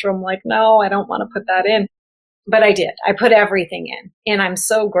a tantrum, like, no, I don't want to put that in. But I did. I put everything in. And I'm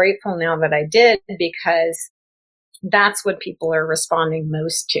so grateful now that I did, because that's what people are responding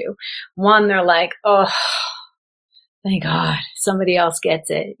most to. One, they're like, oh, thank God somebody else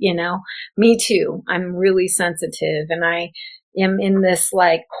gets it. Me too. I'm really sensitive, and I am in this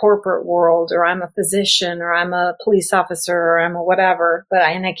like corporate world, or I'm a physician, or I'm a police officer, or I'm a whatever,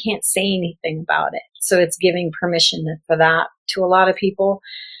 and I can't say anything about it. So it's giving permission for that to a lot of people.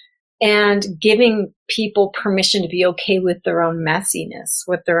 And giving people permission to be okay with their own messiness,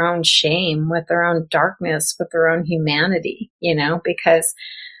 with their own shame, with their own darkness, with their own humanity, because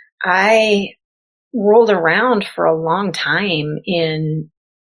I rolled around for a long time in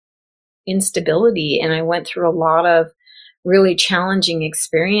instability, and I went through a lot of really challenging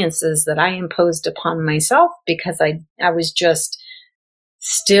experiences that I imposed upon myself because I was just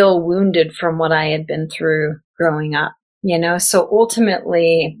still wounded from what I had been through growing up. So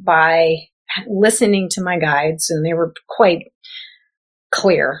ultimately, by listening to my guides, and they were quite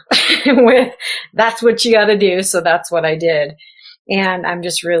clear with that's what you got to do. So that's what I did. And I'm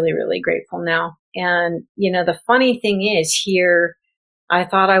just really, really grateful now. And, the funny thing is here, I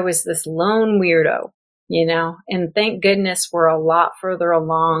thought I was this lone weirdo, and thank goodness we're a lot further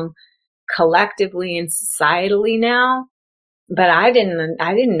along collectively and societally now. But I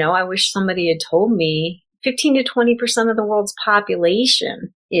didn't know. I wish somebody had told me 15 to 20% of the world's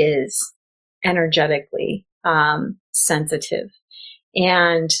population is energetically sensitive.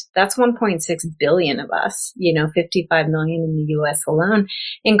 And that's 1.6 billion of us, 55 million in the US alone.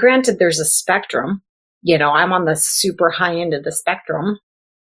 And granted, there's a spectrum, I'm on the super high end of the spectrum,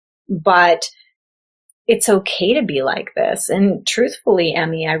 but it's okay to be like this. And truthfully,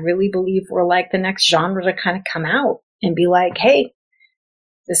 Emmy, I really believe we're like the next genre to kind of come out and be like, hey,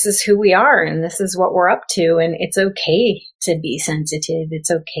 this is who we are and this is what we're up to. And it's okay to be sensitive.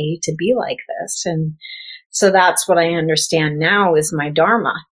 It's okay to be like this. And so that's what I understand now is my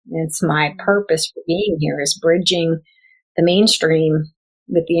dharma. It's my purpose for being here is bridging the mainstream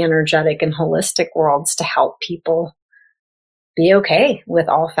with the energetic and holistic worlds to help people be okay with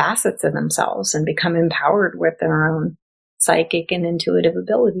all facets of themselves and become empowered with their own psychic and intuitive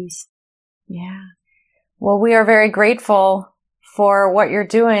abilities. Yeah. Well, we are very grateful for what you're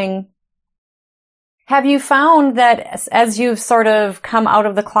doing. Have you found that as you've sort of come out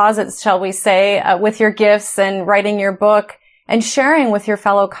of the closet, shall we say, with your gifts and writing your book and sharing with your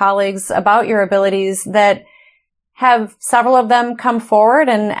fellow colleagues about your abilities, that have several of them come forward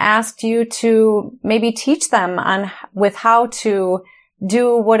and asked you to maybe teach them with how to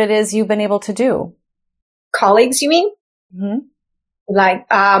do what it is you've been able to do? Colleagues, you mean? Mm-hmm. Like,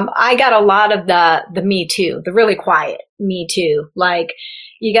 I got a lot of the Me Too, the really quiet Me Too. Like,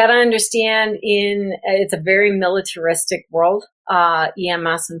 you got to understand it's a very militaristic world,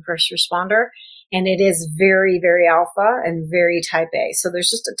 EMS and first responder. And it is very, very alpha and very type A. So there's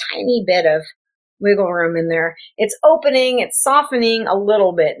just a tiny bit of wiggle room in there. It's opening, it's softening a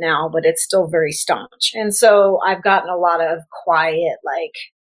little bit now, but it's still very staunch. And so I've gotten a lot of quiet, like,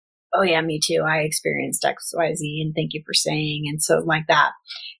 oh yeah, me too. I experienced XYZ and thank you for saying. And so like that,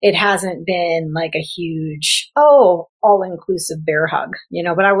 it hasn't been like a huge, all-inclusive bear hug,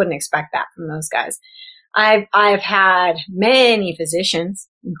 but I wouldn't expect that from those guys. I've had many physicians,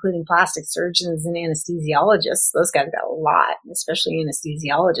 including plastic surgeons and anesthesiologists. Those guys got a lot, especially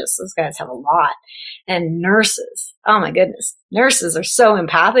anesthesiologists. Those guys have a lot. And nurses. Oh my goodness. Nurses are so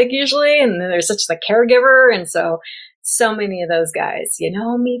empathic usually. And then there's such the caregiver. And so many of those guys,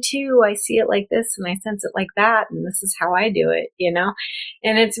 me too. I see it like this and I sense it like that. And this is how I do it,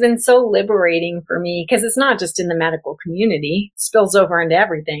 and it's been so liberating for me because it's not just in the medical community, it spills over into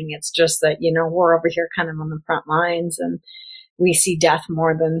everything. It's just that, we're over here kind of on the front lines and we see death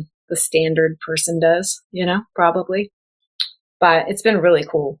more than the standard person does, probably, but it's been really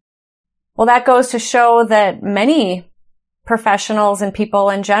cool. Well, that goes to show that many professionals and people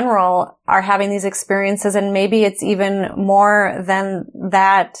in general are having these experiences, and maybe it's even more than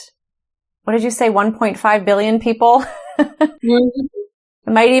that. What did you say? 1.5 billion people? Mm-hmm.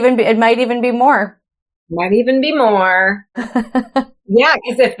 It might even be more. Might even be more. Yeah,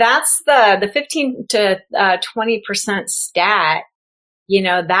 because if that's the 15 to 20% stat,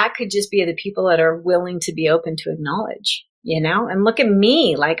 that could just be the people that are willing to be open to acknowledge. And look at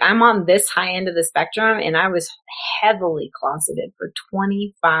me, like I'm on this high end of the spectrum and I was heavily closeted for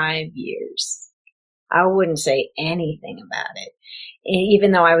 25 years. I wouldn't say anything about it,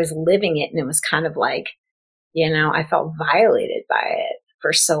 even though I was living it and it was kind of like, I felt violated by it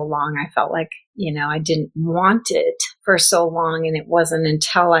for so long. I felt like, I didn't want it for so long. And it wasn't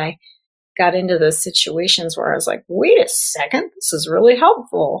until I got into those situations where I was like, wait a second, this is really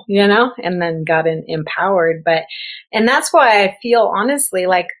helpful, and then got empowered. And that's why I feel honestly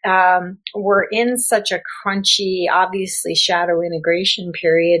like, we're in such a crunchy, obviously shadow integration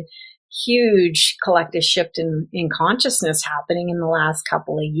period, huge collective shift in consciousness happening in the last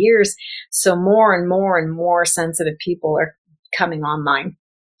couple of years. So more and more and more sensitive people are coming online,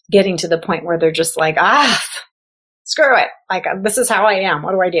 getting to the point where they're just like, screw it. Like, this is how I am.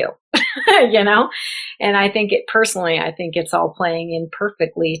 What do I do? And I think it's all playing in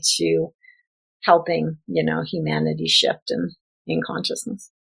perfectly to helping, humanity shift in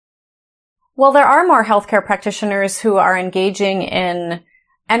consciousness. Well, there are more healthcare practitioners who are engaging in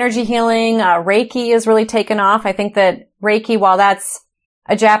energy healing. Reiki is really taken off. I think that Reiki, while that's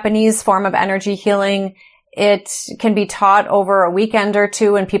a Japanese form of energy healing, it can be taught over a weekend or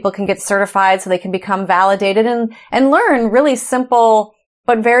two and people can get certified so they can become validated and learn really simple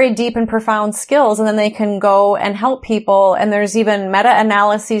but very deep and profound skills. And then they can go and help people. And there's even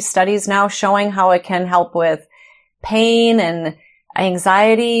meta-analysis studies now showing how it can help with pain and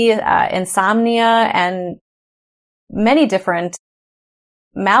anxiety, insomnia, and many different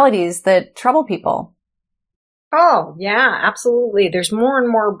maladies that trouble people. Oh, yeah, absolutely. There's more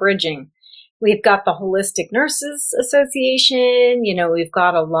and more bridging. We've got the Holistic Nurses Association. We've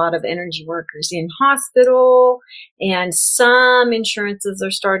got a lot of energy workers in hospital, and some insurances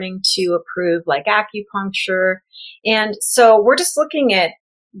are starting to approve like acupuncture. And so we're just looking at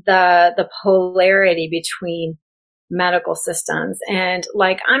the polarity between medical systems. And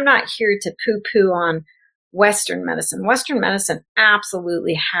like, I'm not here to poo-poo on Western medicine. Western medicine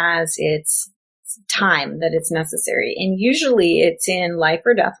absolutely has its time that it's necessary. And usually it's in life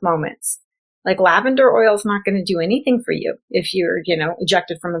or death moments. Like lavender oil is not going to do anything for you if you're,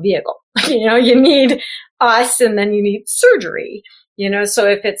 ejected from a vehicle. You need us and then you need surgery. So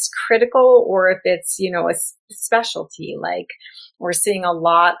if it's critical or if it's, a specialty, like we're seeing a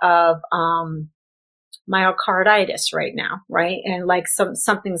lot of, myocarditis right now, right? And like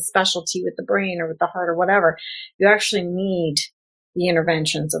something specialty with the brain or with the heart or whatever, you actually need the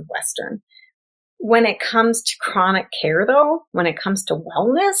interventions of Western. When it comes to chronic care though, when it comes to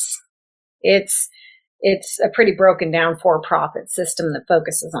wellness, it's a pretty broken down for-profit system that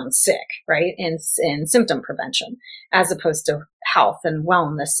focuses on sick, right? And symptom prevention as opposed to health and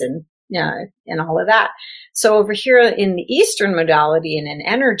wellness and all of that. So over here in the Eastern modality and in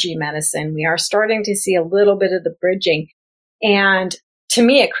energy medicine, we are starting to see a little bit of the bridging. And to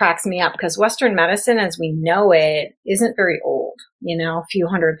me, it cracks me up because Western medicine, as we know it, isn't very old, a few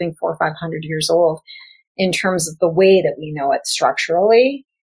hundred, I think 400 or 500 years old in terms of the way that we know it structurally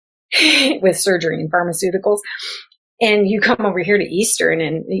with surgery and pharmaceuticals. And you come over here to Eastern,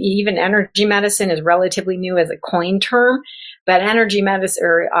 and even energy medicine is relatively new as a coined term, but energy medicine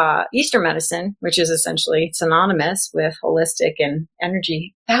or Eastern medicine, which is essentially synonymous with holistic and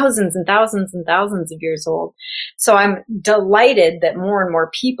energy, thousands and thousands and thousands of years old. So I'm delighted that more and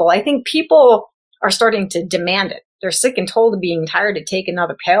more people, I think people are starting to demand it. They're sick and told of being tired to take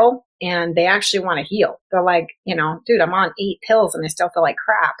another pill, and they actually want to heal. They're like, dude, I'm on 8 pills and I still feel like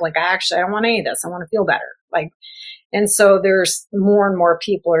crap. Like I don't want any of this. I want to feel better. And so there's more and more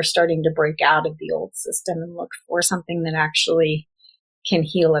people are starting to break out of the old system and look for something that actually can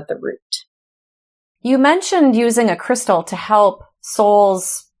heal at the root. You mentioned using a crystal to help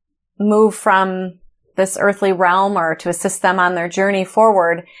souls move from this earthly realm or to assist them on their journey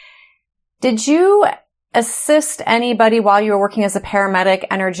forward. Did you assist anybody while you were working as a paramedic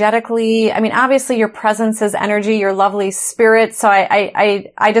energetically? I mean, obviously your presence is energy, your lovely spirit. So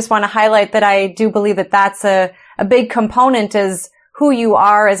I just want to highlight that I do believe that that's a big component is who you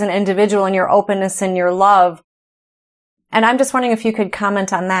are as an individual and your openness and your love. And I'm just wondering if you could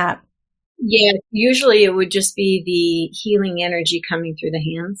comment on that. Yeah, usually it would just be the healing energy coming through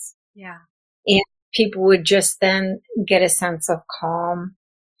the hands. Yeah. And people would just then get a sense of calm,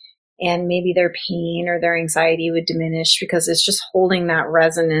 and maybe their pain or their anxiety would diminish because it's just holding that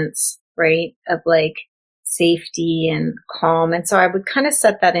resonance, right, of like safety and calm. And so I would kind of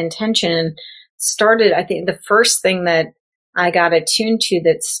set that intention. I think the first thing that I got attuned to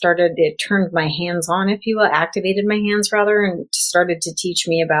it turned my hands on, if you will, activated my hands rather, and started to teach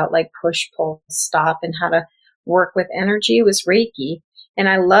me about like push, pull, stop, and how to work with energy was Reiki. And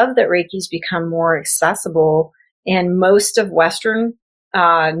I love that Reiki's become more accessible, and most of Western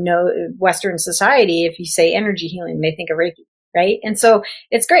society, if you say energy healing, they think of Reiki, right? And so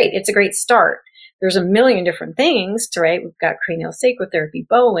it's great. It's a great start. There's a million different things, right? We've got cranial sacral therapy,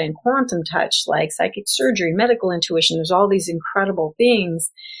 Bowen, quantum touch, like psychic surgery, medical intuition. There's all these incredible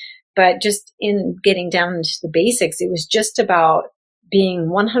things. But just in getting down into the basics, it was just about being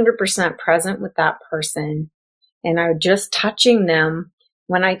 100% present with that person. And I was just touching them.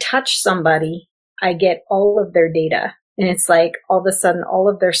 When I touch somebody, I get all of their data. And it's like all of a sudden, all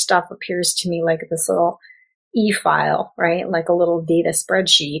of their stuff appears to me like this little e-file, right? Like a little data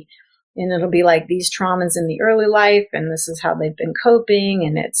spreadsheet. And it'll be like these traumas in the early life, and this is how they've been coping.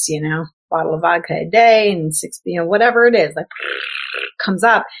 And it's, bottle of vodka a day and 6, whatever it is, like comes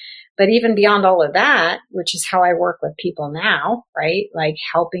up. But even beyond all of that, which is how I work with people now, right? Like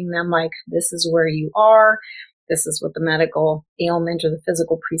helping them, like, this is where you are. This is what the medical ailment or the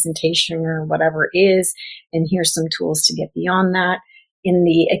physical presentation or whatever is. And here's some tools to get beyond that. In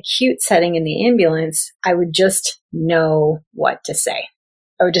the acute setting in the ambulance, I would just know what to say.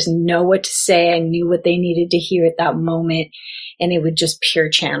 I would just know what to say. I knew what they needed to hear at that moment, and it would just pure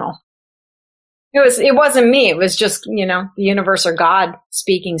channel. It wasn't me. It was just, the universe or God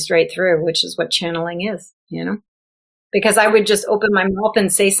speaking straight through, which is what channeling is, because I would just open my mouth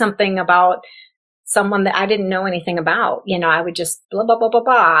and say something about someone that I didn't know anything about. I would just blah, blah, blah, blah,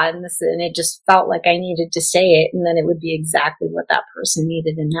 blah. And it just felt like I needed to say it. And then it would be exactly what that person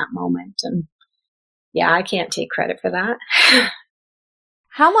needed in that moment. And yeah, I can't take credit for that.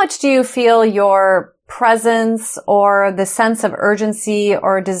 How much do you feel your presence or the sense of urgency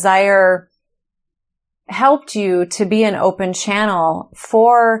or desire helped you to be an open channel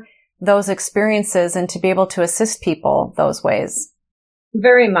for those experiences and to be able to assist people those ways?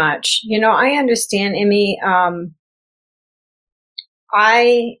 Very much. I understand, Emmy.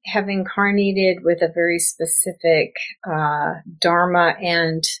 I have incarnated with a very specific dharma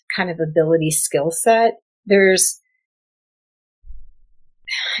and kind of ability skill set. There's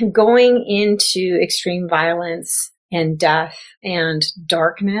going into extreme violence and death and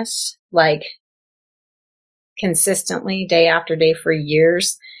darkness, like consistently day after day for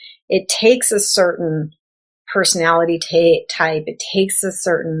years. It takes a certain personality type. It takes a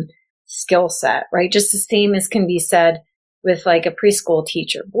certain skill set, right? Just the same as can be said with like a preschool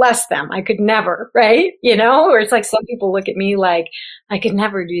teacher. Bless them. I could never, right? Or it's like some people look at me like I could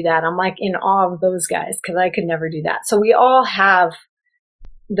never do that. I'm like in awe of those guys because I could never do that. So we all have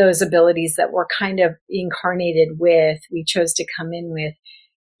those abilities that we're kind of incarnated with, we chose to come in with.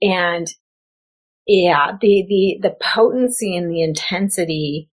 And yeah, the potency and the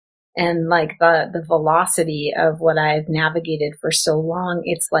intensity and like the velocity of what I've navigated for so long,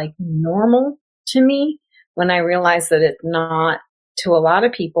 it's like normal to me when I realize that it's not to a lot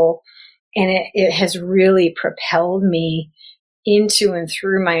of people. And it has really propelled me into and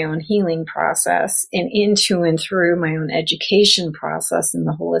through my own healing process and into and through my own education process in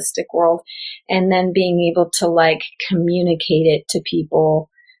the holistic world. And then being able to like communicate it to people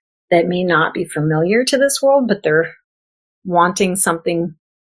that may not be familiar to this world, but they're wanting something,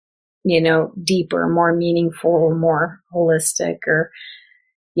 deeper, more meaningful, more holistic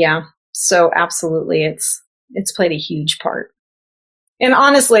yeah. So absolutely. It's played a huge part. And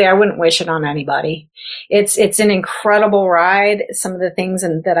honestly, I wouldn't wish it on anybody. It's an incredible ride. Some of the things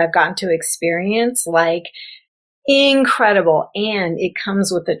that I've gotten to experience, like incredible. And it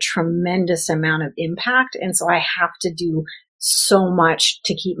comes with a tremendous amount of impact. And so I have to do so much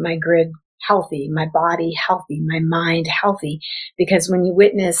to keep my grid healthy, my body healthy, my mind healthy. Because when you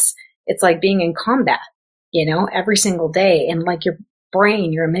witness, it's like being in combat, every single day. And like your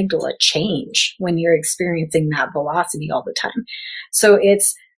brain, your amygdala change when you're experiencing that velocity all the time. So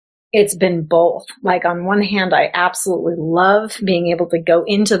it's been both. Like on one hand, I absolutely love being able to go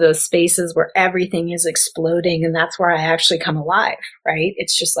into those spaces where everything is exploding. And that's where I actually come alive, right?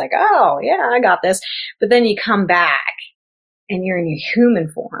 It's just like, oh yeah, I got this. But then you come back and you're in your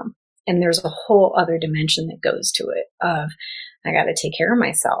human form. And there's a whole other dimension that goes to it of, I got to take care of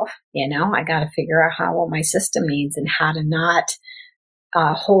myself. I got to figure out what my system needs and how to not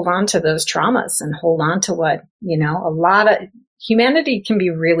hold on to those traumas and hold on to what, a lot of humanity can be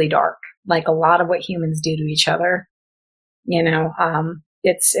really dark. Like a lot of what humans do to each other,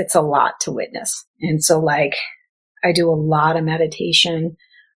 it's a lot to witness. And so like I do a lot of meditation.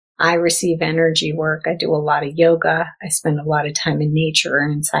 I receive energy work. I do a lot of yoga. I spend a lot of time in nature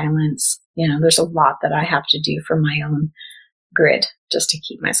and in silence. There's a lot that I have to do for my own grid just to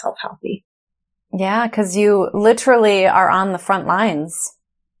keep myself healthy. Yeah, because you literally are on the front lines.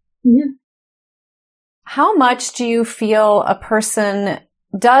 Mm-hmm. How much do you feel a person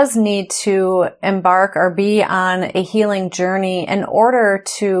does need to embark or be on a healing journey in order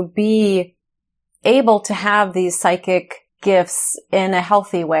to be able to have these psychic gifts in a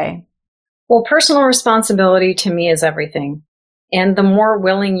healthy way? Well, personal responsibility to me is everything. And the more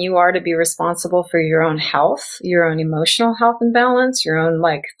willing you are to be responsible for your own health, your own emotional health and balance, your own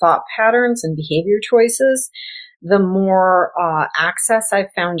like thought patterns and behavior choices, the more access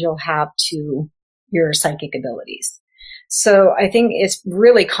I've found you'll have to your psychic abilities. So I think it's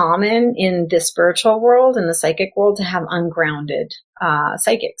really common in the spiritual world and the psychic world to have ungrounded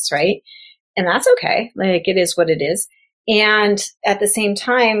psychics, right? And that's okay. Like it is what it is. And at the same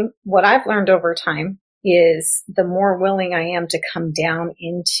time, what I've learned over time is the more willing I am to come down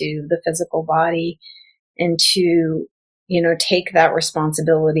into the physical body and to, take that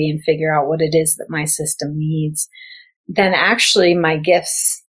responsibility and figure out what it is that my system needs, then actually my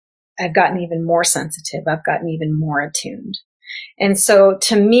gifts, I've gotten even more sensitive. I've gotten even more attuned. And so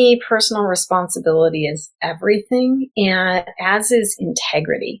to me, personal responsibility is everything, and as is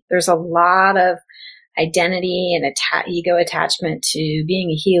integrity. There's a lot of identity and ego attachment to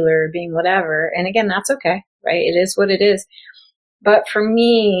being a healer, being whatever. And again, that's okay, right? It is what it is. But for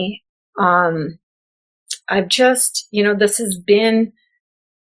me, I've just, this has been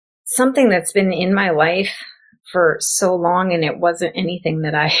something that's been in my life for so long, and it wasn't anything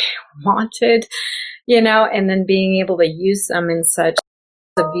that I wanted, and then being able to use them in such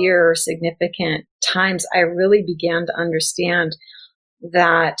severe or significant times, I really began to understand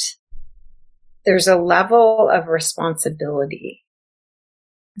that there's a level of responsibility.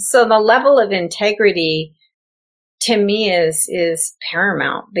 So the level of integrity to me is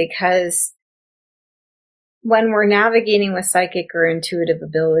paramount, because when we're navigating with psychic or intuitive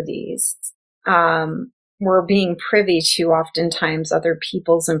abilities, we're being privy to oftentimes other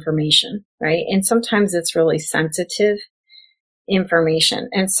people's information, right? And sometimes it's really sensitive information.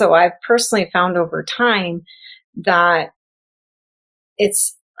 And so I've personally found over time that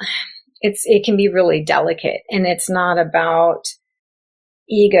it can be really delicate, and it's not about,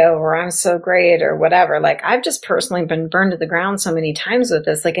 ego or I'm so great or whatever. Like I've just personally been burned to the ground so many times with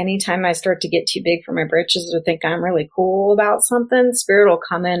this. Like anytime I start to get too big for my britches or think I'm really cool about something, spirit will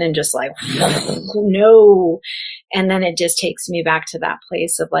come in and just like, no. And then it just takes me back to that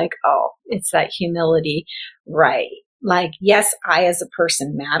place of like, oh, it's that humility. Right. Like, yes, I as a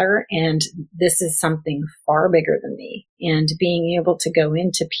person matter, and this is something far bigger than me. And being able to go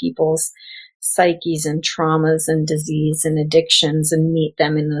into people's psyches and traumas and disease and addictions and meet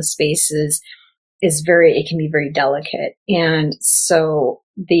them in those spaces it can be very delicate. And so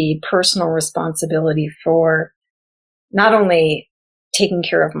the personal responsibility for not only taking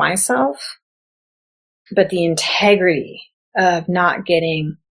care of myself, but the integrity of not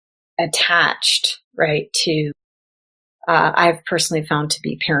getting attached, right, to I've personally found to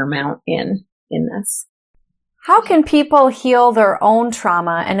be paramount in this. How can people heal their own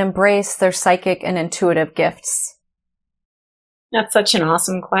trauma and embrace their psychic and intuitive gifts? That's such an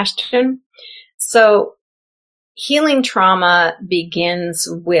awesome question. So healing trauma begins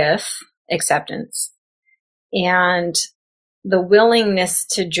with acceptance and the willingness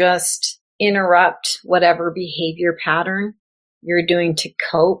to just interrupt whatever behavior pattern you're doing to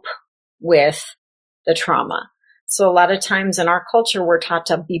cope with the trauma. So a lot of times in our culture, we're taught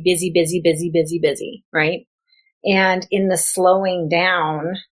to be busy, busy, busy, busy, busy, right? And in the slowing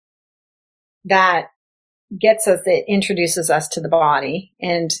down, that it introduces us to the body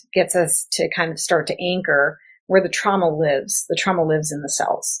and gets us to kind of start to anchor where the trauma lives. The trauma lives in the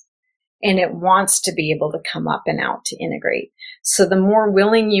cells and it wants to be able to come up and out to integrate. So the more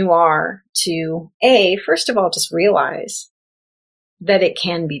willing you are to, first of all, just realize that it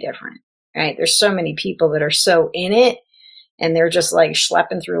can be different. Right? There's so many people that are so in it and they're just like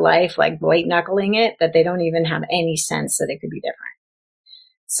schlepping through life, like white knuckling it, that they don't even have any sense that it could be different.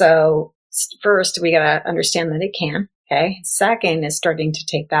 So first we got to understand that it can. Okay. Second is starting to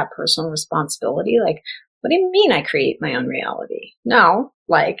take that personal responsibility. Like, what do you mean I create my own reality? No,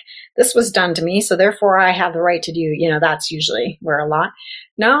 like this was done to me. So therefore I have the right to do, that's usually where a lot.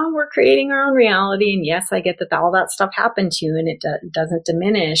 No, we're creating our own reality. And yes, I get that all that stuff happened to you and it doesn't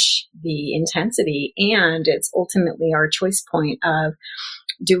diminish the intensity. And it's ultimately our choice point of,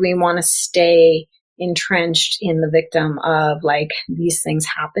 do we want to stay entrenched in the victim of like, these things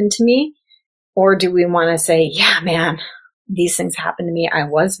happened to me? Or do we want to say, yeah, man, these things happened to me. I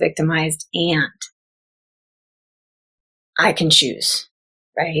was victimized and I can choose,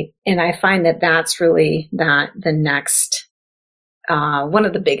 right? And I find that that's really the next, one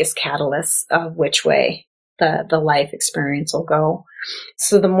of the biggest catalysts of which way the life experience will go.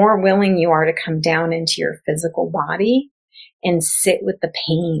 So the more willing you are to come down into your physical body and sit with the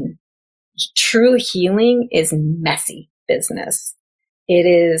pain, true healing is messy business. It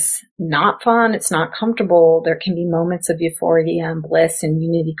is not fun. It's not comfortable. There can be moments of euphoria and bliss and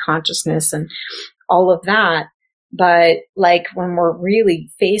unity consciousness and all of that. But like when we're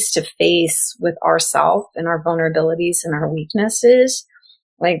really face to face with ourselves and our vulnerabilities and our weaknesses,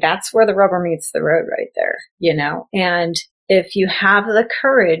 like that's where the rubber meets the road right there, And if you have the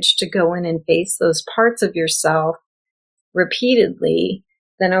courage to go in and face those parts of yourself repeatedly,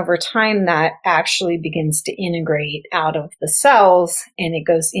 then over time that actually begins to integrate out of the cells and it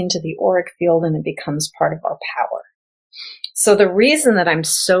goes into the auric field and it becomes part of our power. So the reason that I'm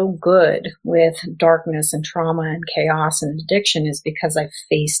so good with darkness and trauma and chaos and addiction is because I've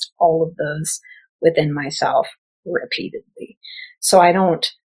faced all of those within myself repeatedly. So I don't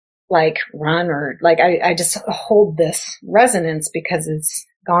like run or like, I just hold this resonance because it's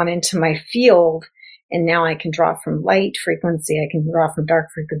gone into my field. And now I can draw from light frequency. I can draw from dark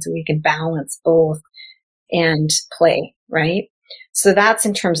frequency. We can balance both and play, right? So that's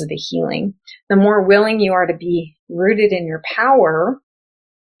in terms of the healing. The more willing you are to be rooted in your power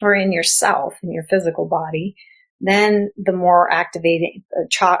or in yourself, in your physical body, then the more activating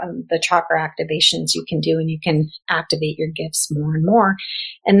the chakra activations you can do, and you can activate your gifts more and more.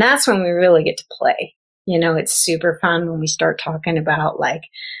 And that's when we really get to play. It's super fun when we start talking about like,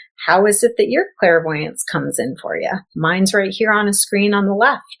 how is it that your clairvoyance comes in for you? Mine's right here on a screen on the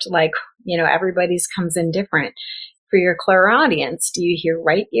left. Like, everybody's comes in different. For your clairaudience, do you hear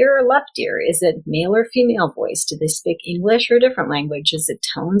right ear or left ear? Is it male or female voice? Do they speak English or a different language? Is it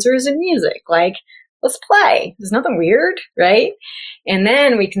tones or is it music? Like, let's play. There's nothing weird, right? And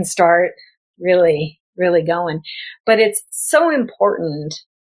then we can start really, really going. But it's so important,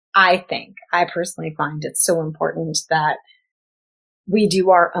 I personally find it so important that we do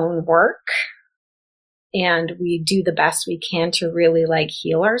our own work and we do the best we can to really like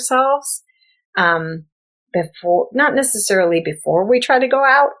heal ourselves. Not necessarily before we try to go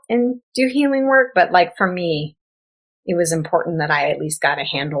out and do healing work, but like for me, it was important that I at least got a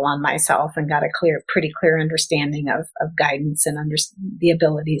handle on myself and got a pretty clear understanding of guidance and the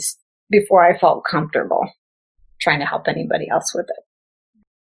abilities before I felt comfortable trying to help anybody else with it.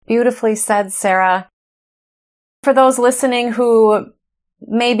 Beautifully said, Sarah. For those listening who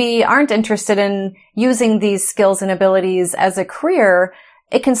maybe aren't interested in using these skills and abilities as a career,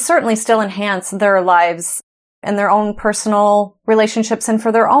 it can certainly still enhance their lives and their own personal relationships and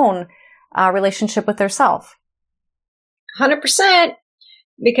for their own relationship with their self. 100%.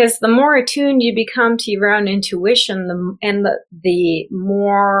 Because the more attuned you become to your own intuition, the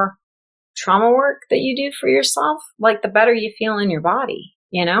more trauma work that you do for yourself, like the better you feel in your body,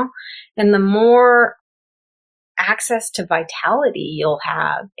 and the more access to vitality you'll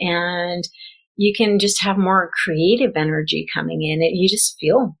have, and you can just have more creative energy coming in. You just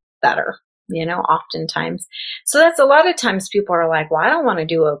feel better, oftentimes. So that's a lot of times people are like, well, I don't want to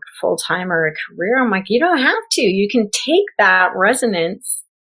do a full-time or a career. I'm like, you don't have to. You can take that resonance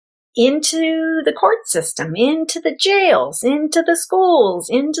into the court system, into the jails, into the schools,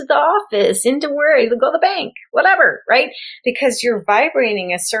 into the office, into where you go to the bank, whatever, right? Because you're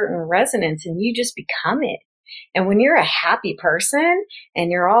vibrating a certain resonance and you just become it. And when you're a happy person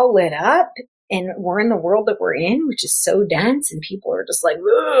and you're all lit up and we're in the world that we're in, which is so dense and people are just like,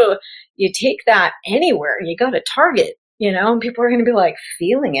 ugh, you take that anywhere. You go to Target, and people are going to be like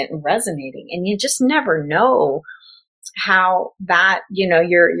feeling it and resonating. And you just never know how that,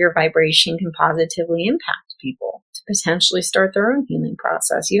 your vibration can positively impact people to potentially start their own healing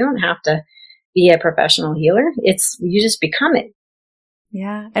process. You don't have to be a professional healer. You just become it.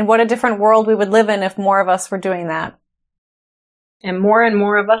 Yeah. And what a different world we would live in if more of us were doing that. And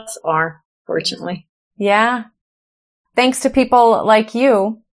more of us are, fortunately. Yeah. Thanks to people like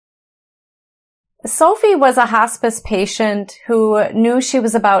you. Sophie was a hospice patient who knew she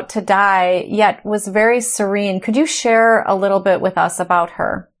was about to die, yet was very serene. Could you share a little bit with us about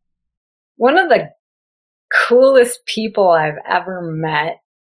her? One of the coolest people I've ever met.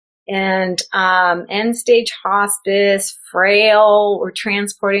 And end-stage hospice, frail, we're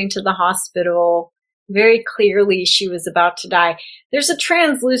transporting to the hospital. Very clearly, she was about to die. There's a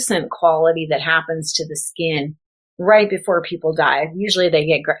translucent quality that happens to the skin right before people die. Usually they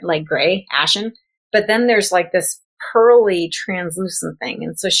get gray, ashen. But then there's like this pearly, translucent thing.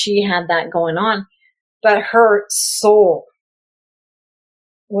 And so she had that going on. But her soul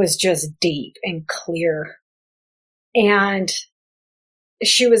was just deep and clear. And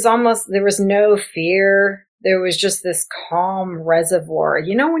she was there was no fear. There was just this calm reservoir.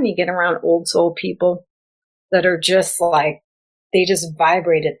 When you get around old soul people that are just like, they just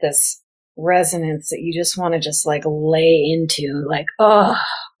vibrate at this resonance that you just want to just like lay into, like, oh,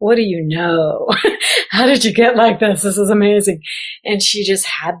 what do you know? How did you get like this? This is amazing. And she just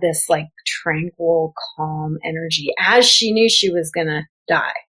had this like tranquil, calm energy as she knew she was going to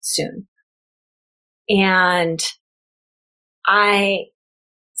die soon. And I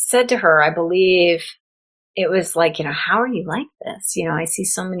said to her, I believe it was like, how are you like this? I see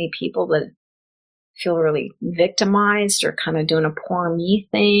so many people that feel really victimized or kind of doing a poor me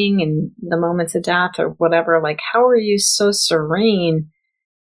thing in the moments of death or whatever. Like, how are you so serene?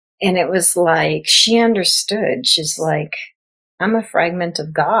 And it was like, she understood. She's like, I'm a fragment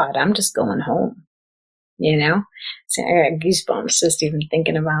of God. I'm just going home, So I got goosebumps just even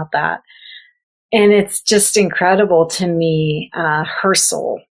thinking about that. And it's just incredible to me, her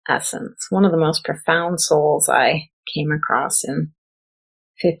soul essence, one of the most profound souls I came across in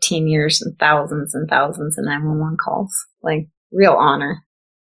 15 years and thousands of 911 calls. Like, real honor.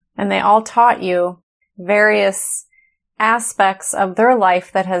 And they all taught you various aspects of their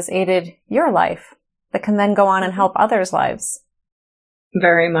life that has aided your life that can then go on and help others' lives.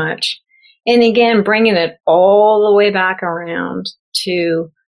 Very much. And again, bringing it all the way back around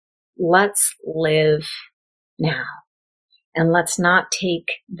to let's live now. And let's not take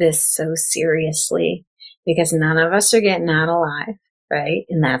this so seriously because none of us are getting out alive, right?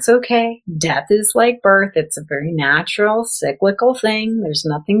 And that's okay. Death is like birth. It's a very natural, cyclical thing. There's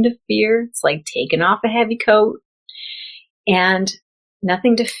nothing to fear. It's like taking off a heavy coat and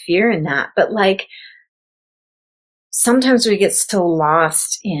nothing to fear in that. But like, sometimes we get so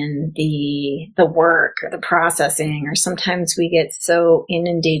lost in the work or the processing, or sometimes we get so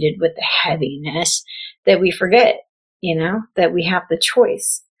inundated with the heaviness that we forget, that we have the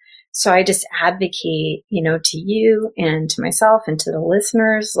choice. So I just advocate, to you and to myself and to the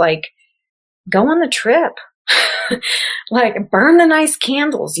listeners, like, go on the trip. Like, burn the nice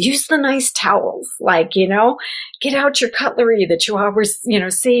candles, use the nice towels, like, get out your cutlery that you always,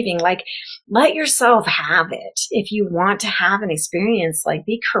 saving. Like, let yourself have it. If you want to have an experience, like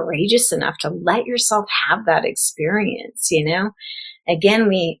be courageous enough to let yourself have that experience, you know? Again,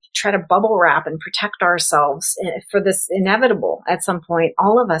 we try to bubble wrap and protect ourselves for this inevitable. At some point,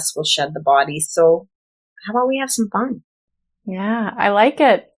 all of us will shed the body. So how about we have some fun? Yeah, I like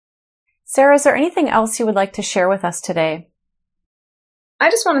it. Sarah, is there anything else you would like to share with us today? I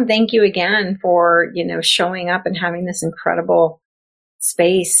just want to thank you again for, showing up and having this incredible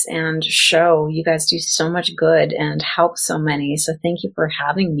space and show. You guys do so much good and help so many. So thank you for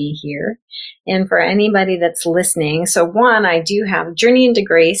having me here. And for anybody that's listening. So one, I do have Journey into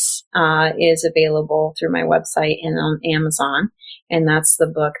Grace is available through my website and on Amazon. And that's the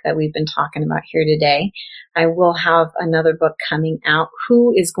book that we've been talking about here today. I will have another book coming out,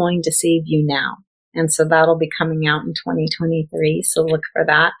 Who is Going to Save You Now? And so that'll be coming out in 2023. So look for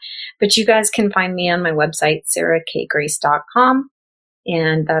that. But you guys can find me on my website, sarahkgrace.com.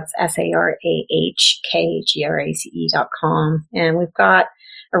 And that's SARAHKGRACE.com. And we've got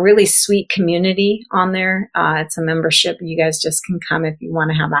a really sweet community on there. It's a membership. You guys just can come if you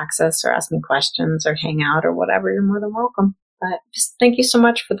want to have access or ask me questions or hang out or whatever. You're more than welcome. But just thank you so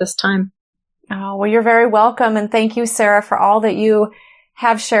much for this time. Oh, well, you're very welcome. And thank you, Sarah, for all that you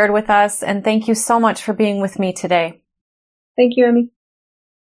have shared with us. And thank you so much for being with me today. Thank you, Emmy.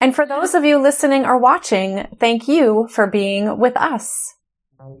 And for those of you listening or watching, thank you for being with us.